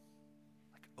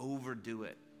 Like overdo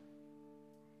it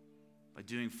by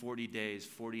doing 40 days,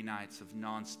 40 nights of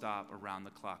nonstop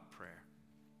around-the-clock prayer.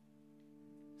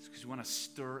 It's because we want to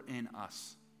stir in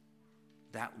us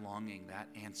that longing, that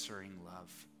answering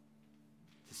love.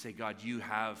 To say, God, you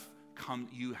have come,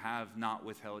 you have not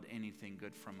withheld anything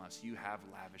good from us. You have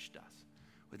lavished us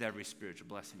with every spiritual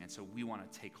blessing. And so we want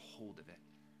to take hold of it.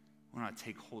 We want to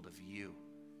take hold of you.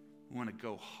 We want to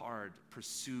go hard,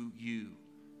 pursue you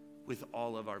with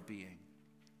all of our being.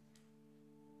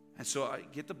 And so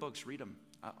get the books, read them.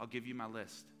 I'll give you my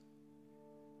list.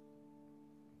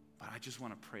 But I just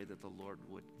want to pray that the Lord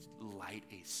would light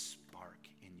a spark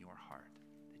in your heart,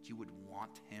 that you would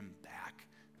want him back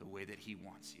the way that he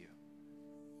wants you.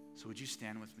 So would you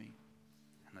stand with me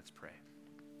and let's pray.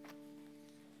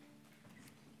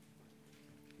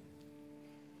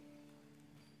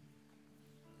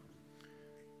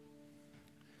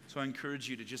 So I encourage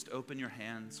you to just open your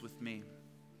hands with me.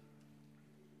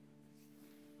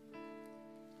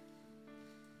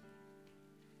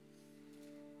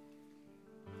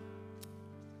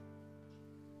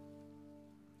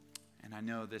 And I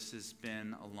know this has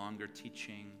been a longer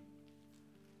teaching,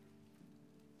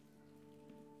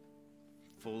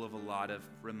 full of a lot of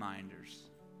reminders.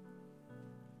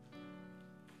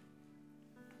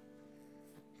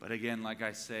 But again, like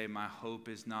I say, my hope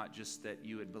is not just that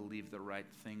you would believe the right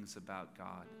things about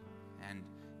God and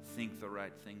think the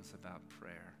right things about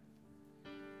prayer,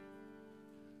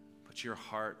 but your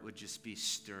heart would just be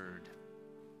stirred.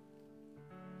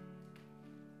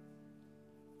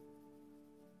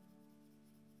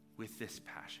 With this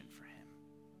passion for him.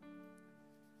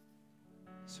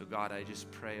 So God, I just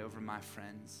pray over my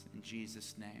friends in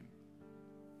Jesus' name.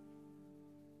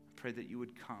 I pray that you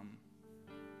would come.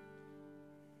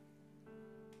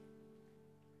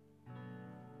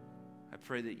 I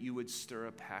pray that you would stir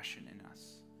a passion in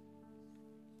us.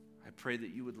 I pray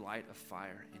that you would light a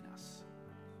fire in us.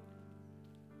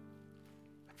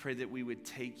 I pray that we would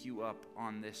take you up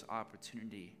on this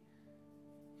opportunity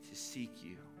to seek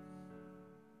you,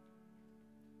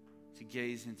 to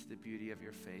gaze into the beauty of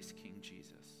your face, King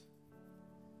Jesus.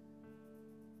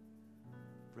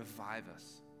 Revive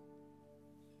us.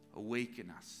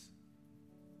 Awaken us.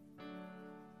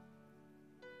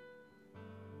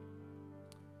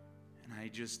 And I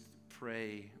just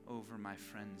pray over my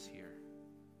friends here.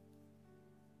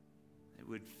 It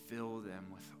would fill them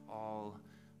with all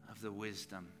of the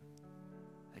wisdom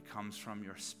that comes from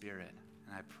your Spirit.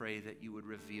 And I pray that you would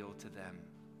reveal to them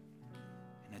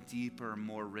in a deeper,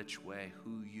 more rich way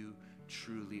who you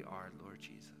truly are, Lord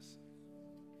Jesus.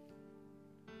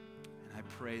 And I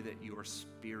pray that your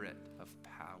spirit of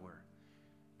power,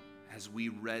 as we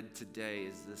read today,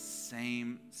 is the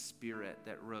same spirit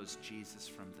that rose Jesus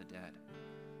from the dead,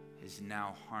 is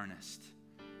now harnessed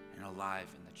and alive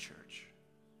in the church.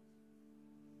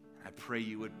 And I pray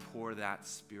you would pour that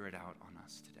spirit out on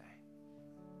us today.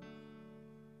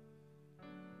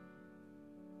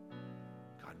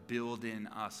 Build in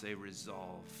us a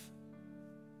resolve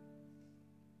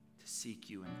to seek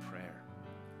you in prayer.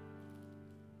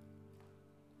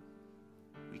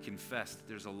 We confess that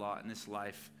there's a lot in this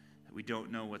life that we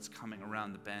don't know what's coming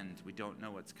around the bend. We don't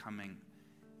know what's coming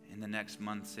in the next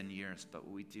months and years, but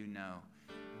what we do know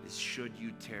is, should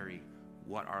you tarry,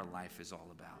 what our life is all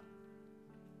about.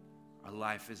 Our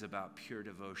life is about pure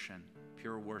devotion,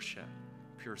 pure worship,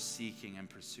 pure seeking and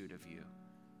pursuit of you.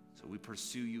 So we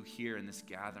pursue you here in this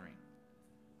gathering.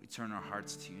 We turn our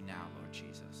hearts to you now, Lord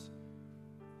Jesus.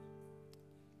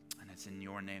 And it's in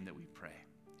your name that we pray.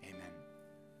 Amen.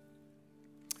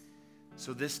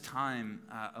 So this time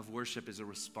of worship is a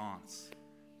response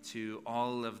to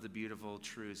all of the beautiful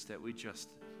truths that we just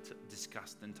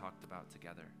discussed and talked about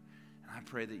together. And I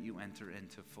pray that you enter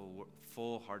into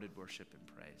full-hearted worship and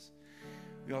praise.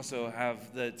 We also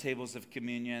have the tables of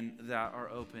communion that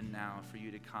are open now for you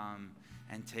to come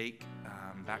and take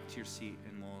back to your seat,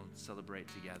 and we'll celebrate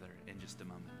together in just a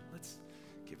moment. Let's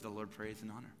give the Lord praise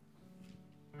and honor.